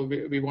 and also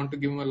we want to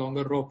give him a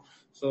longer rope.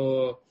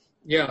 So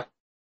yeah,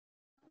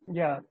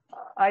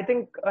 I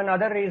think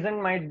another reason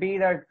might be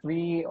that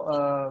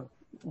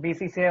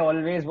BCCI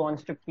always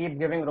wants to keep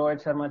giving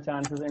Rohit Sharma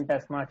chances in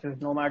Test matches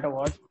no matter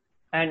what,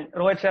 and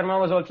Rohit Sharma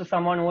was also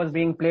someone who was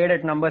being played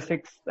at number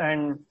 6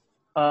 and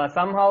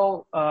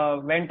somehow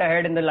went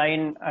ahead in the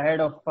line ahead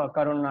of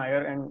Karun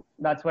Nair, and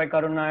that's why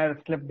Karun Nair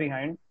slipped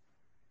behind.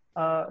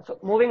 So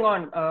moving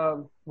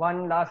on,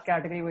 one last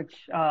category which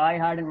I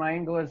had in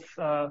mind was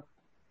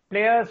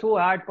players who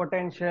had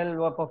potential,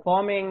 were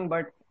performing,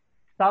 but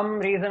some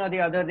reason or the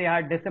other they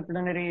had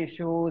disciplinary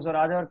issues or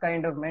other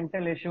kind of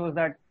mental issues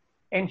that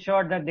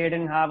ensured that they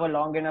didn't have a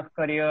long enough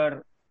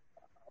career.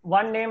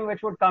 One name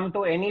which would come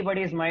to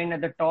anybody's mind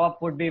at the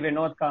top would be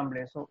Vinod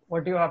Kamble. So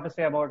what do you have to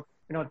say about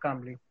Vinod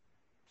Kamble?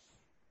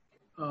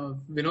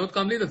 Vinod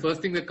Kamble, the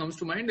first thing that comes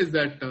to mind is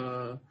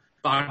that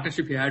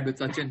partnership he had with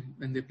Sachin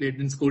when they played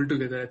in school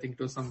together. I think it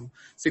was some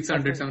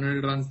 600,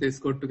 700 runs they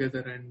scored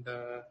together. And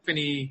when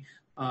he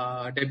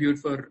debuted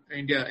for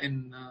India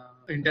in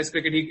Test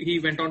cricket. He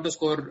went on to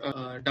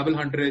score double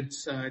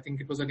hundreds. I think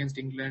it was against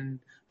England,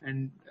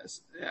 and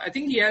I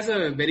think he has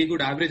a very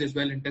good average as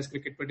well in Test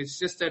cricket. But it's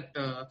just that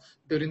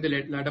during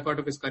the latter part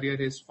of his career,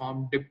 his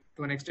form dipped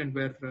to an extent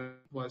where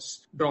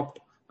was dropped.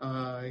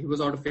 He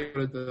was out of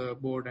favor with the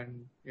board,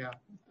 and yeah.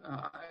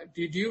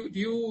 Do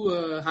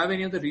you have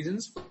any other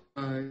reasons for?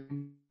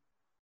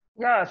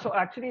 Yeah, so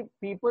actually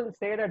people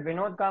say that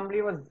Vinod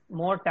Kambli was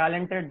more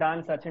talented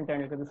than Sachin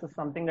Tendulkar. This is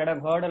something that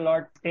I've heard a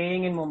lot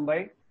staying in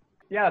Mumbai.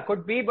 Yeah,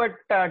 could be, but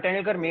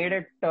Tendulkar made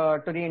it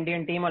to the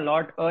Indian team a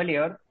lot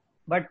earlier.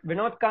 But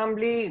Vinod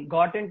Kambli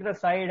got into the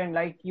side, and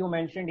like you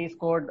mentioned, he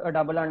scored a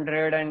double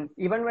hundred. And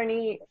even when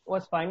he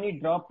was finally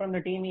dropped from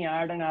the team, he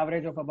had an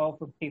average of about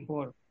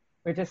 54,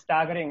 which is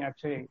staggering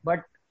actually.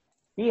 But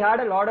he had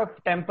a lot of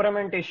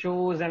temperament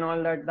issues and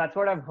all that. That's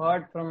what I've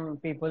heard from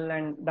people,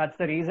 and that's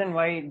the reason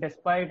why,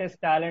 despite his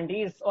talent,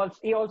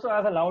 he also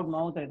has a loud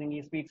mouth. I think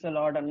he speaks a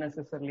lot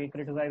unnecessarily,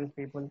 criticizes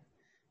people,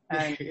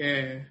 and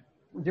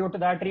due to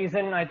that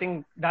reason, I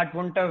think that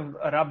wouldn't have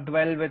rubbed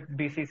well with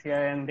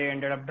BCCI, and they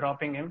ended up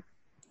dropping him.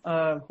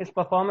 His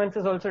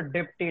performances also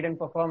dipped. He didn't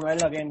perform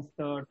well against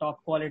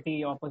top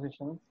quality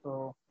opposition.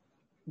 So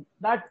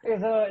that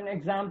is an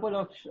example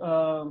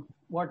of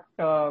what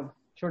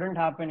shouldn't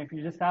happen. If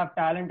you just have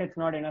talent, it's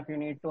not enough. You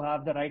need to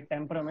have the right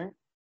temperament.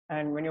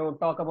 And when you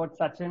talk about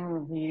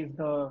Sachin, he's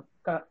the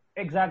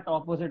exact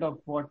opposite of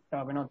what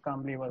Vinod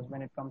Kambli was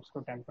when it comes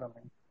to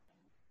temperament.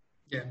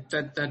 Yeah,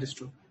 that is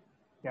true.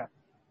 Yeah.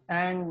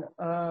 And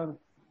a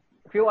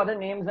few other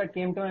names that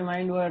came to my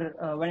mind were,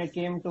 when it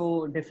came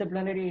to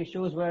disciplinary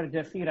issues, were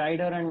Jesse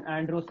Ryder and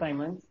Andrew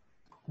Symonds.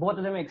 Both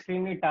of them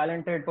extremely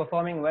talented,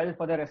 performing well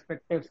for their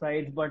respective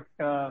sides, but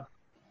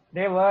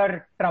they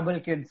were trouble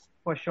kids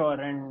for sure,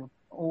 and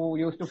who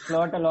used to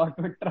flirt a lot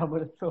with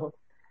trouble. So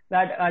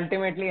that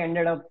ultimately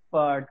ended up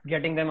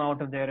getting them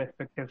out of their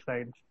respective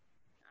sides.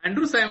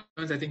 Andrew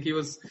Symonds, I think he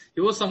was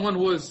someone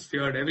who was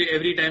feared.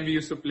 Every time we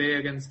used to play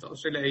against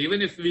Australia,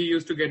 even if we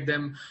used to get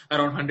them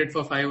around 100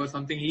 for 5 or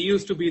something, he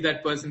used to be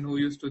that person who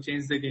used to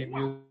change the game,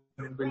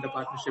 and build a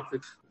partnership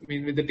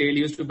with the tail.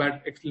 He used to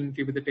bat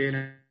excellently with the tail.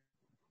 And,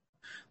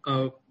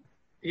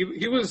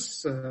 he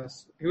was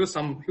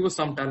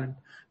some talent,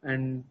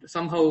 and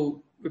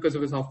somehow, because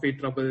of his off-field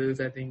troubles,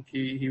 I think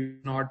he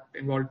was not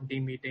involved in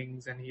team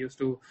meetings, and he used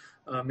to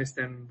miss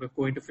them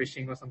going to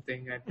fishing or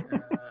something.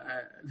 And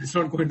let's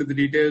not go into the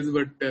details,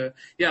 but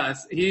yeah,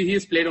 he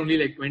has played only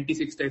like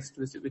 26 tests,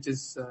 which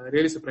is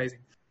really surprising.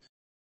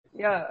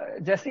 Yeah,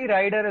 Jesse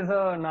Ryder is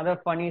another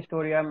funny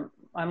story. I'm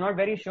not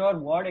very sure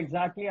what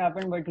exactly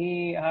happened, but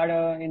he had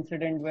an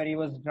incident where he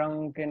was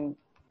drunk and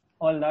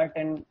all that,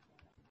 and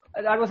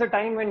that was a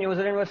time when New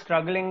Zealand was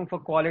struggling for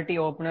quality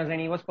openers,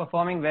 and he was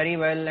performing very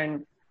well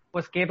and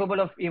was capable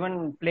of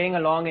even playing a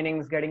long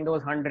innings, getting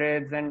those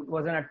hundreds, and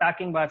was an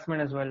attacking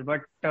batsman as well.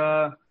 But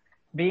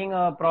being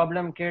a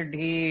problem kid,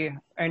 he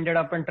ended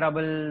up in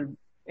trouble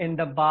in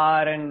the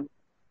bar, and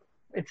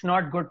it's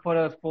not good for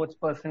a sports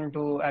person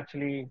to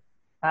actually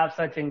have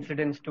such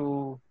incidents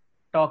to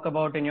talk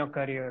about in your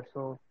career.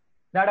 So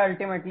that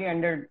ultimately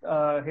ended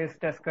his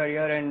Test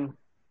career, and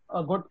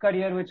a good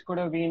career, which could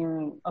have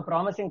been a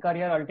promising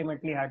career,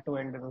 ultimately had to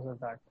end because of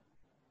that.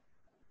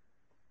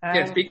 And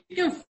yeah, speaking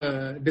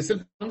of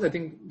disciplines, I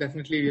think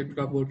definitely we have to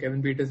talk about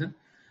Kevin Pietersen.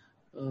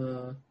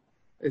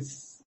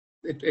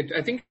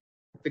 I think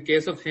the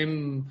case of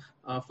him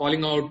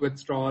falling out with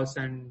Strauss,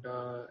 and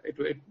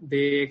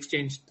they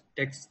exchanged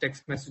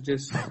text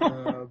messages.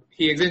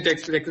 He exchanged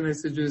text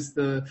messages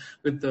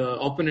with the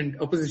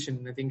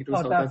opposition. I think it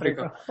was South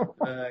Africa.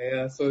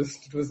 Yeah, so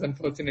it was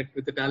unfortunate.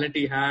 With the talent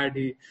he had,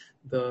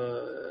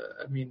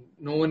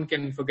 no one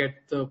can forget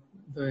the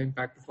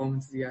impact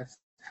performance he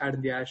had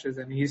in the Ashes,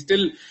 and he's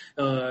still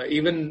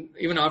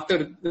even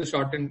after the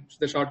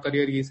short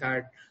career he's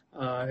had,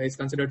 he's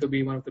considered to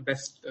be one of the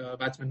best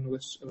batsmen who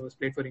was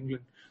played for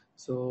England.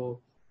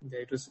 So yeah,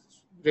 it was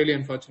really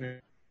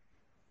unfortunate.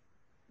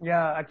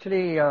 Yeah,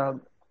 actually,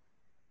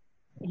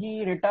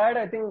 he retired.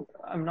 I think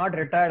I'm not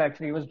retired.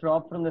 Actually, he was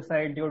dropped from the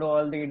side due to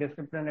all the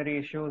disciplinary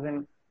issues,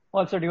 and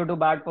also due to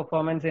bad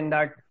performance in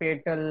that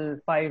fatal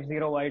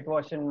 5-0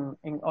 whitewash in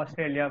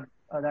Australia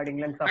that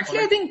England suffered. Actually,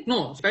 I think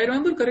no. If I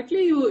remember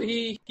correctly,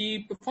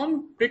 he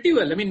performed pretty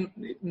well. I mean,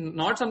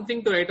 not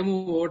something to write a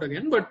move about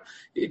again, but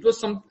it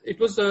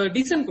was a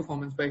decent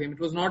performance by him.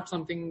 It was not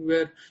something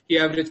where he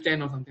averaged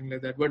 10 or something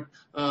like that. But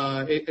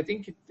I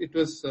think it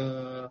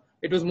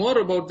was more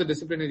about the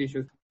disciplinary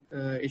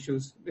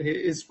issues.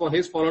 His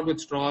fallout with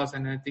Strauss,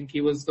 and I think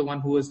he was the one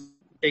who was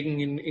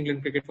taking in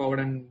England cricket forward,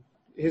 and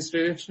his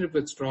relationship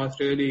with Strauss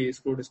really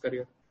screwed his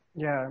career.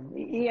 Yeah,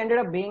 he ended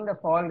up being the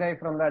fall guy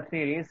from that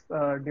series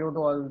due to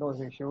all those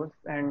issues.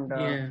 And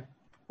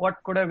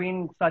what could have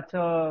been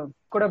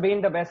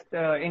the best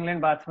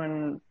England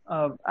batsman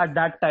at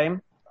that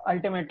time,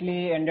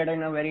 ultimately ended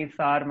in a very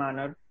sour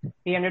manner.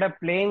 He ended up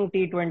playing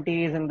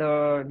T20s in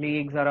the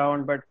leagues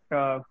around, but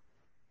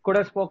could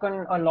have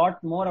spoken a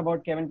lot more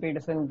about Kevin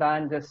Peterson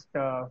than just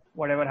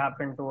whatever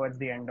happened towards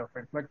the end of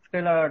it. But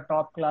still a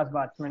top class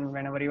batsman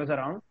whenever he was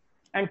around.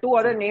 And two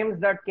other names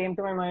that came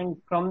to my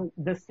mind from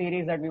this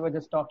series that we were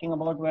just talking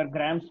about were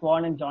Graham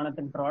Swan and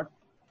Jonathan Trott.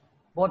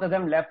 Both of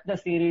them left the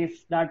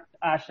series, that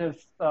Ashes,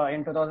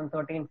 in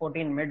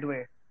 2013-14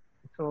 midway.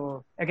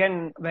 So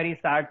again, very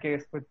sad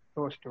case with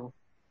those two.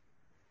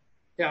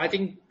 Yeah, I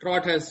think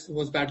Trott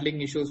was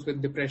battling issues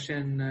with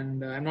depression,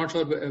 and I'm not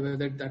sure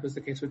whether that was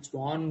the case with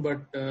Swan,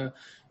 but I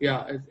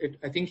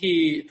think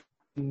he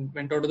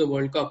went out of the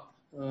World Cup,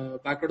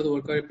 back out of the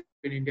World Cup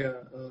in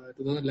India,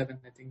 2011.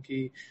 I think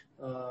he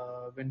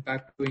went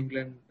back to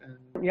England.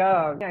 And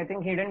yeah, I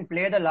think he didn't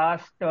play the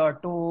last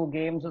two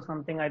games or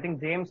something. I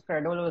think James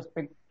Treadwell was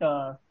picked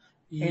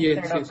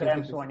instead of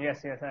Graham Swan.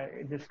 Yes,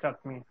 it just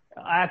struck me.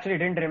 I actually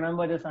didn't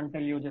remember this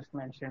until you just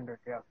mentioned it.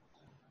 Yeah.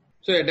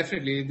 So yeah,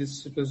 definitely, it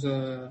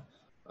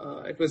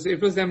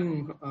was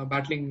them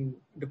battling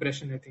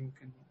depression, I think,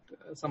 and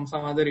some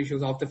other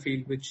issues off the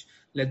field which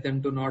led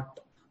them to not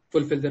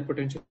fulfill their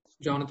potential.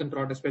 Jonathan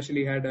Trott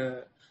especially had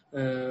a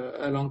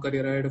long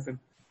career ahead of him,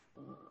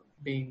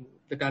 being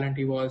the talent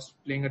he was,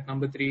 playing at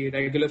number 3,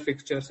 regular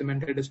fixture,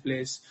 cemented his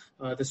place,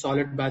 the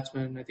solid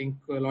batsman. I think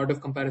a lot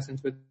of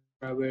comparisons with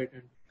Dravid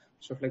and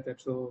stuff like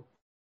that. So,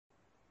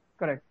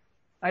 correct.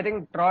 I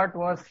think Trott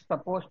was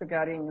supposed to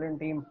carry England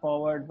team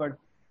forward, but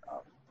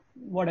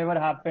whatever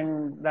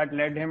happened that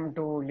led him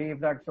to leave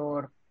that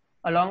tour,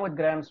 along with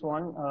Graham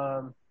Swan,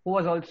 who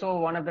was also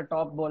one of the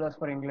top bowlers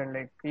for England.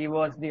 Like he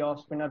was the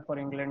off spinner for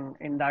England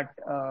in that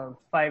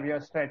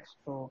 5-year stretch.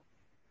 So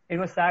it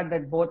was sad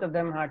that both of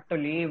them had to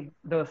leave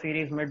the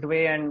series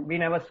midway, and we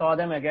never saw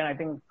them again. I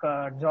think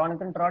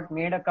Jonathan Trott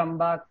made a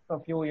comeback a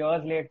few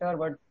years later,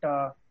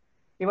 but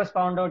he was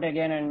found out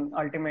again and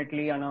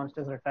ultimately announced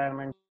his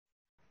retirement.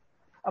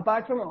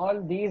 Apart from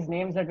all these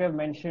names that we have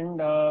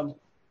mentioned,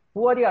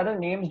 who are the other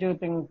names do you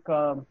think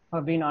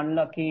have been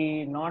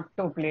unlucky not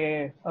to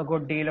play a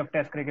good deal of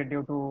Test cricket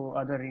due to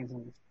other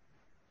reasons?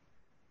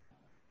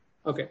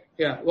 Okay,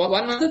 yeah. Well,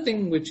 one other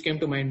thing which came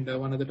to mind,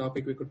 one other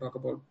topic we could talk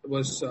about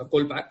was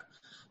Kolpak.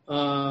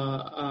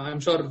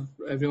 I'm sure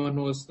everyone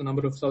knows the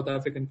number of South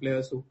African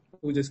players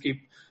who just keep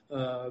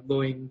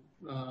going,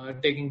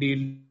 taking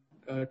deal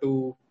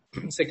to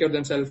secure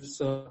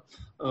themselves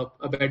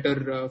a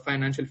better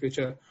financial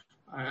future.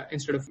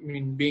 Instead of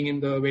being in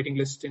the waiting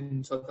list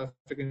in South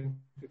African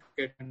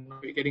cricket and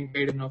not getting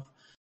paid enough.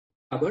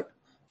 But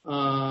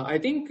I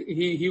think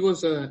he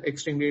was an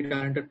extremely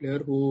talented player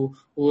who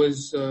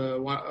was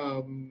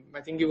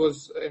I think he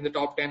was in the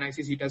top 10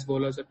 ICC Test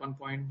bowlers at one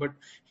point, but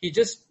he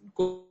just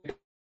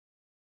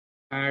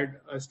had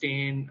a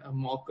Steyn, a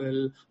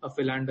Mockle, a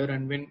Philander,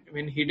 and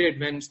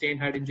when Steyn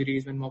had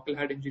injuries, when Mockle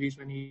had injuries,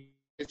 when he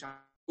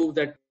proved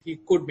that he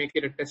could make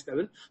it at Test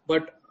level,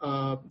 but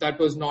that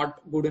was not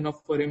good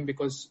enough for him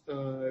because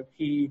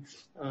he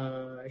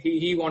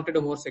wanted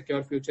a more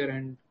secure future,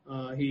 and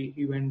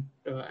he went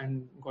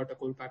and got a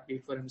Kolpak deal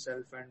for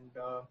himself, and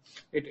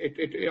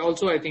it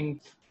also, I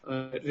think,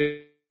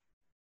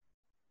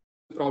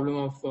 problem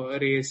of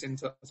race in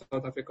South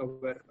Africa,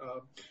 where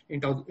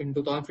in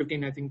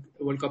 2015, I think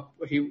World Cup,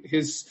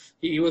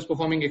 he was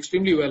performing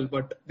extremely well,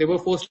 but they were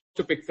forced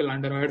to pick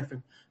Philander ahead of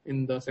him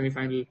in the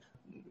semi-final.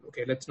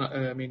 Okay, let's not.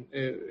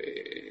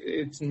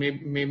 It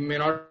may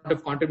not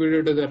have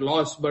contributed to their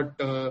loss, but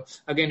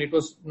again, it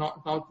was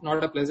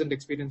not a pleasant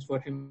experience for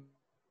him.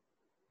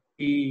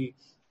 He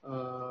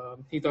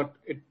thought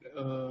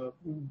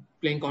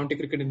playing county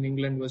cricket in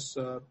England was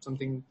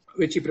something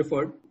which he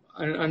preferred.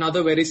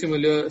 Another very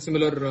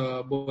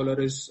similar bowler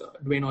is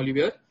Dwayne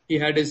Olivier. He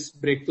had his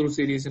breakthrough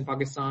series in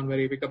Pakistan where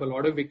he picked up a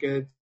lot of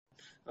wickets.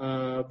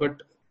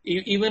 But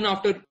even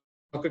after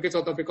Cricket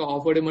South Africa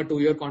offered him a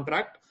 2-year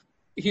contract,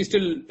 he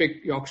still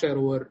picked Yorkshire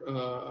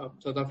over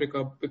South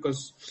Africa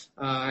because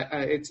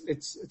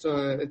it's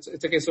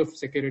a case of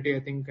security, I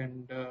think,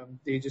 and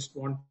they just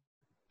want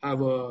to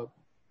have a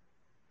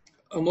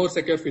more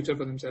secure future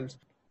for themselves.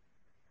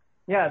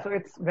 Yeah, so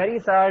it's very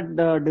sad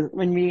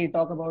when we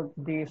talk about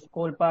these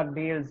Kolpak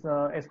deals,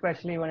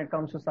 especially when it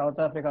comes to South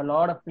Africa. A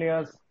lot of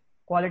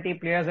quality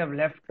players have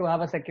left to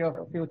have a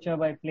secure future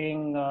by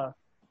playing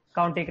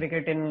county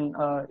cricket in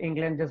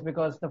England just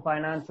because the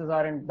finances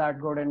aren't that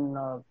good in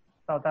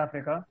South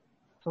Africa.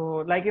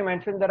 So like you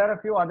mentioned, there are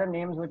a few other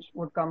names which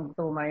would come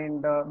to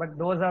mind, but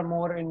those are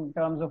more in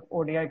terms of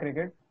ODI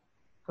cricket.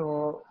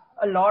 So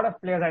a lot of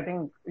players, I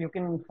think you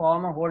can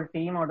form a whole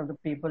team out of the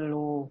people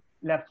who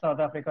left South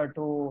Africa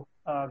to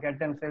get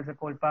themselves a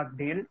Kolpak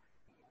deal.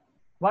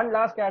 One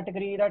last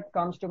category that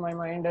comes to my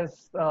mind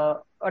is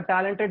a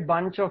talented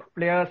bunch of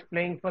players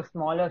playing for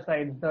smaller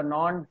sides, the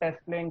non-test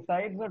playing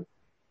sides, or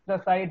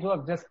the sides who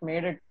have just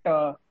made it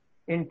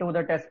into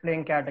the test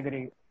playing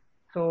category.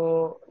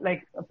 So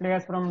like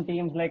players from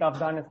teams like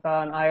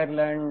Afghanistan,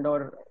 Ireland,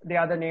 or the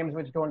other names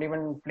which don't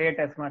even play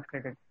test match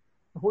cricket.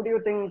 Who do you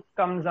think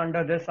comes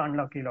under this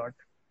unlucky lot?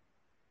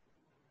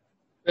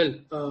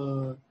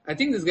 Well, I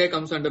think this guy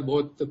comes under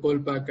both the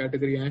Kolpak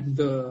category and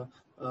the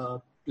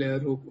player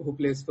who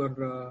plays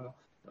for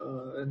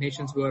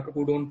nations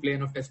who don't play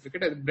enough Test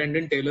cricket.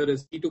 Brendan Taylor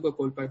he took a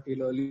cold pipe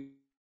deal early,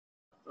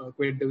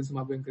 quit the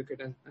Zimbabwean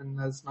cricket and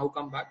has now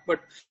come back.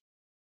 But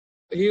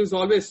he was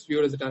always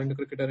viewed as a talented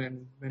cricketer,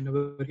 and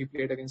whenever he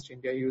played against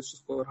India, he used to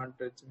score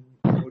hundreds in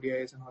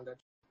ODIs and all that.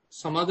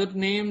 Some other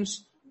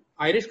names,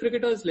 Irish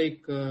cricketers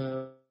like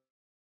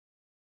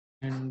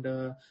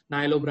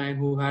Niall O'Brien,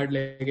 who had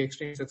like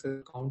extreme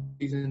success county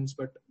seasons,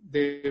 but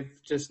they've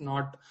just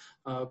not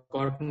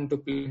gotten to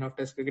play enough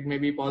Test cricket.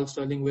 Maybe Paul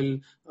Stirling will.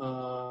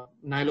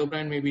 Niall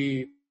O'Brien,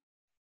 maybe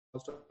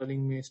Paul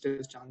Stirling may still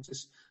have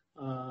chances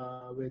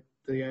with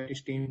the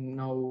Irish team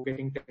now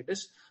getting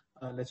tennis.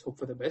 Let's hope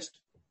for the best.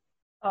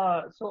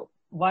 So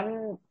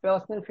one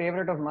personal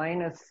favorite of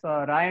mine is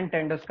Ryan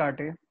ten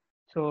Doeschate.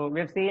 So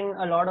we've seen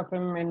a lot of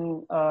him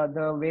in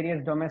the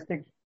various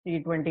domestic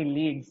T20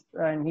 leagues,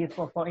 and he's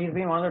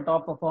been one of the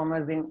top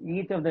performers in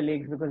each of the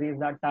leagues because he's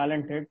that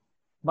talented.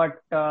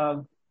 But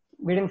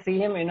we didn't see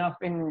him enough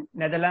in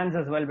Netherlands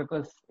as well,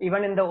 because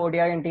even in the ODI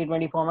and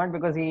T20 format,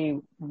 because he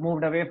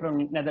moved away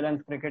from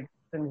Netherlands cricket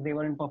since they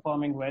weren't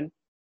performing well.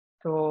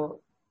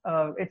 So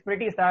it's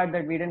pretty sad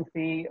that we didn't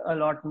see a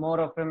lot more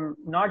of him,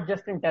 not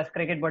just in Test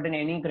cricket, but in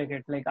any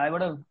cricket. Like, I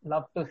would have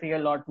loved to see a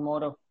lot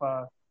more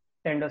of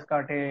ten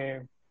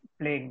Doeschate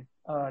playing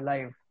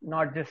live,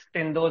 not just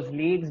in those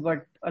leagues,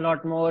 but a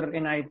lot more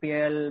in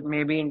IPL,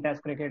 maybe in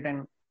Test cricket,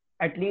 and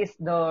at least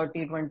the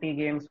T20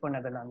 games for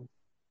Netherlands.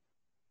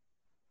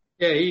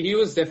 Yeah, he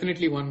was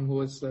definitely one who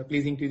was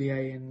pleasing to the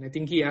eye, and I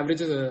think he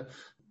averages a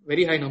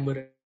very high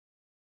number.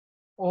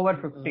 Over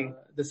 50.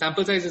 The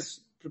sample size is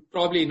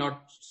probably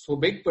not so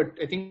big, but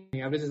I think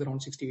he averages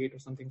around 68 or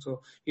something.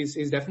 So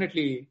he's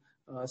definitely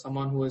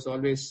someone who has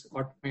always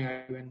caught my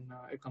eye when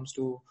it comes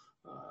to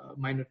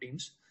minor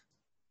teams.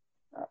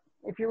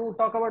 If you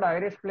talk about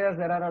Irish players,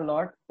 there are a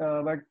lot,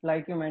 but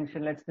like you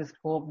mentioned, let's just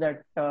hope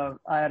that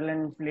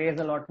Ireland plays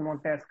a lot more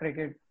Test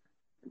cricket.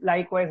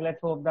 Likewise, let's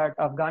hope that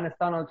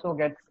Afghanistan also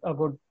gets a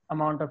good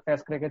amount of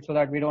Test cricket so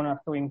that we don't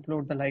have to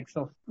include the likes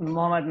of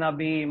Mohammad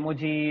Nabi,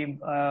 Mujib,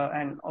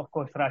 and of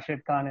course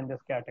Rashid Khan in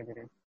this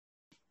category.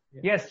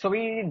 Yeah. Yes, so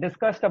we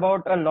discussed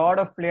about a lot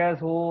of players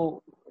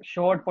who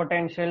showed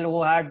potential,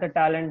 who had the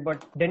talent,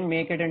 but didn't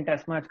make it in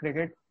Test match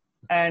cricket.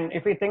 And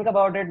if we think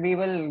about it, we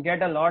will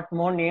get a lot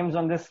more names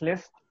on this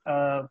list.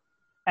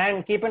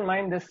 And keep in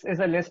mind, this is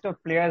a list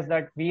of players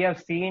that we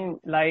have seen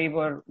live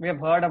or we have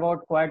heard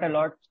about quite a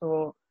lot.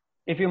 So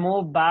if you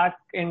move back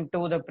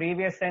into the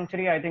previous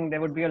century, I think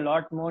there would be a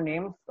lot more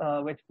names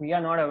which we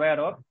are not aware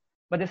of.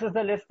 But this is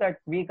the list that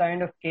we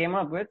kind of came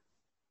up with.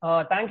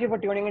 Thank you for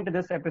tuning into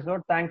this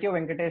episode. Thank you,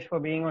 Venkatesh, for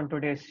being on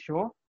today's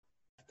show.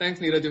 Thanks,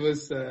 Neeraj.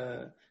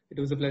 It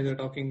was a pleasure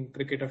talking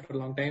cricket after a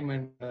long time,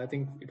 and I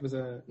think it was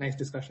a nice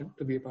discussion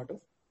to be a part of.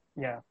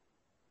 Yeah.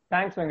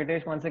 Thanks,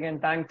 Venkatesh. Once again,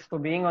 thanks for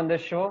being on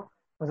this show.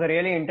 It was a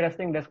really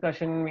interesting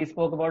discussion. We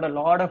spoke about a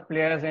lot of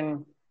players,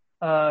 and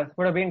it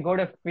would have been good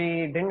if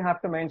we didn't have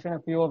to mention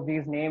a few of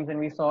these names and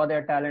we saw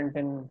their talent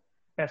in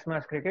Test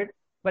match cricket.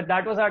 But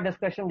that was our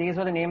discussion. These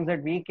were the names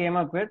that we came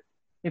up with.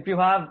 If you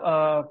have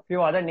a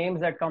few other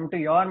names that come to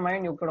your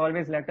mind, you could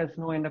always let us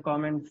know in the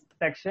comments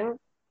section.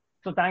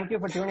 So thank you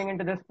for tuning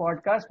into this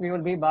podcast. We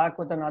will be back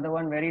with another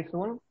one very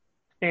soon.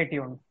 Stay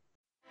tuned.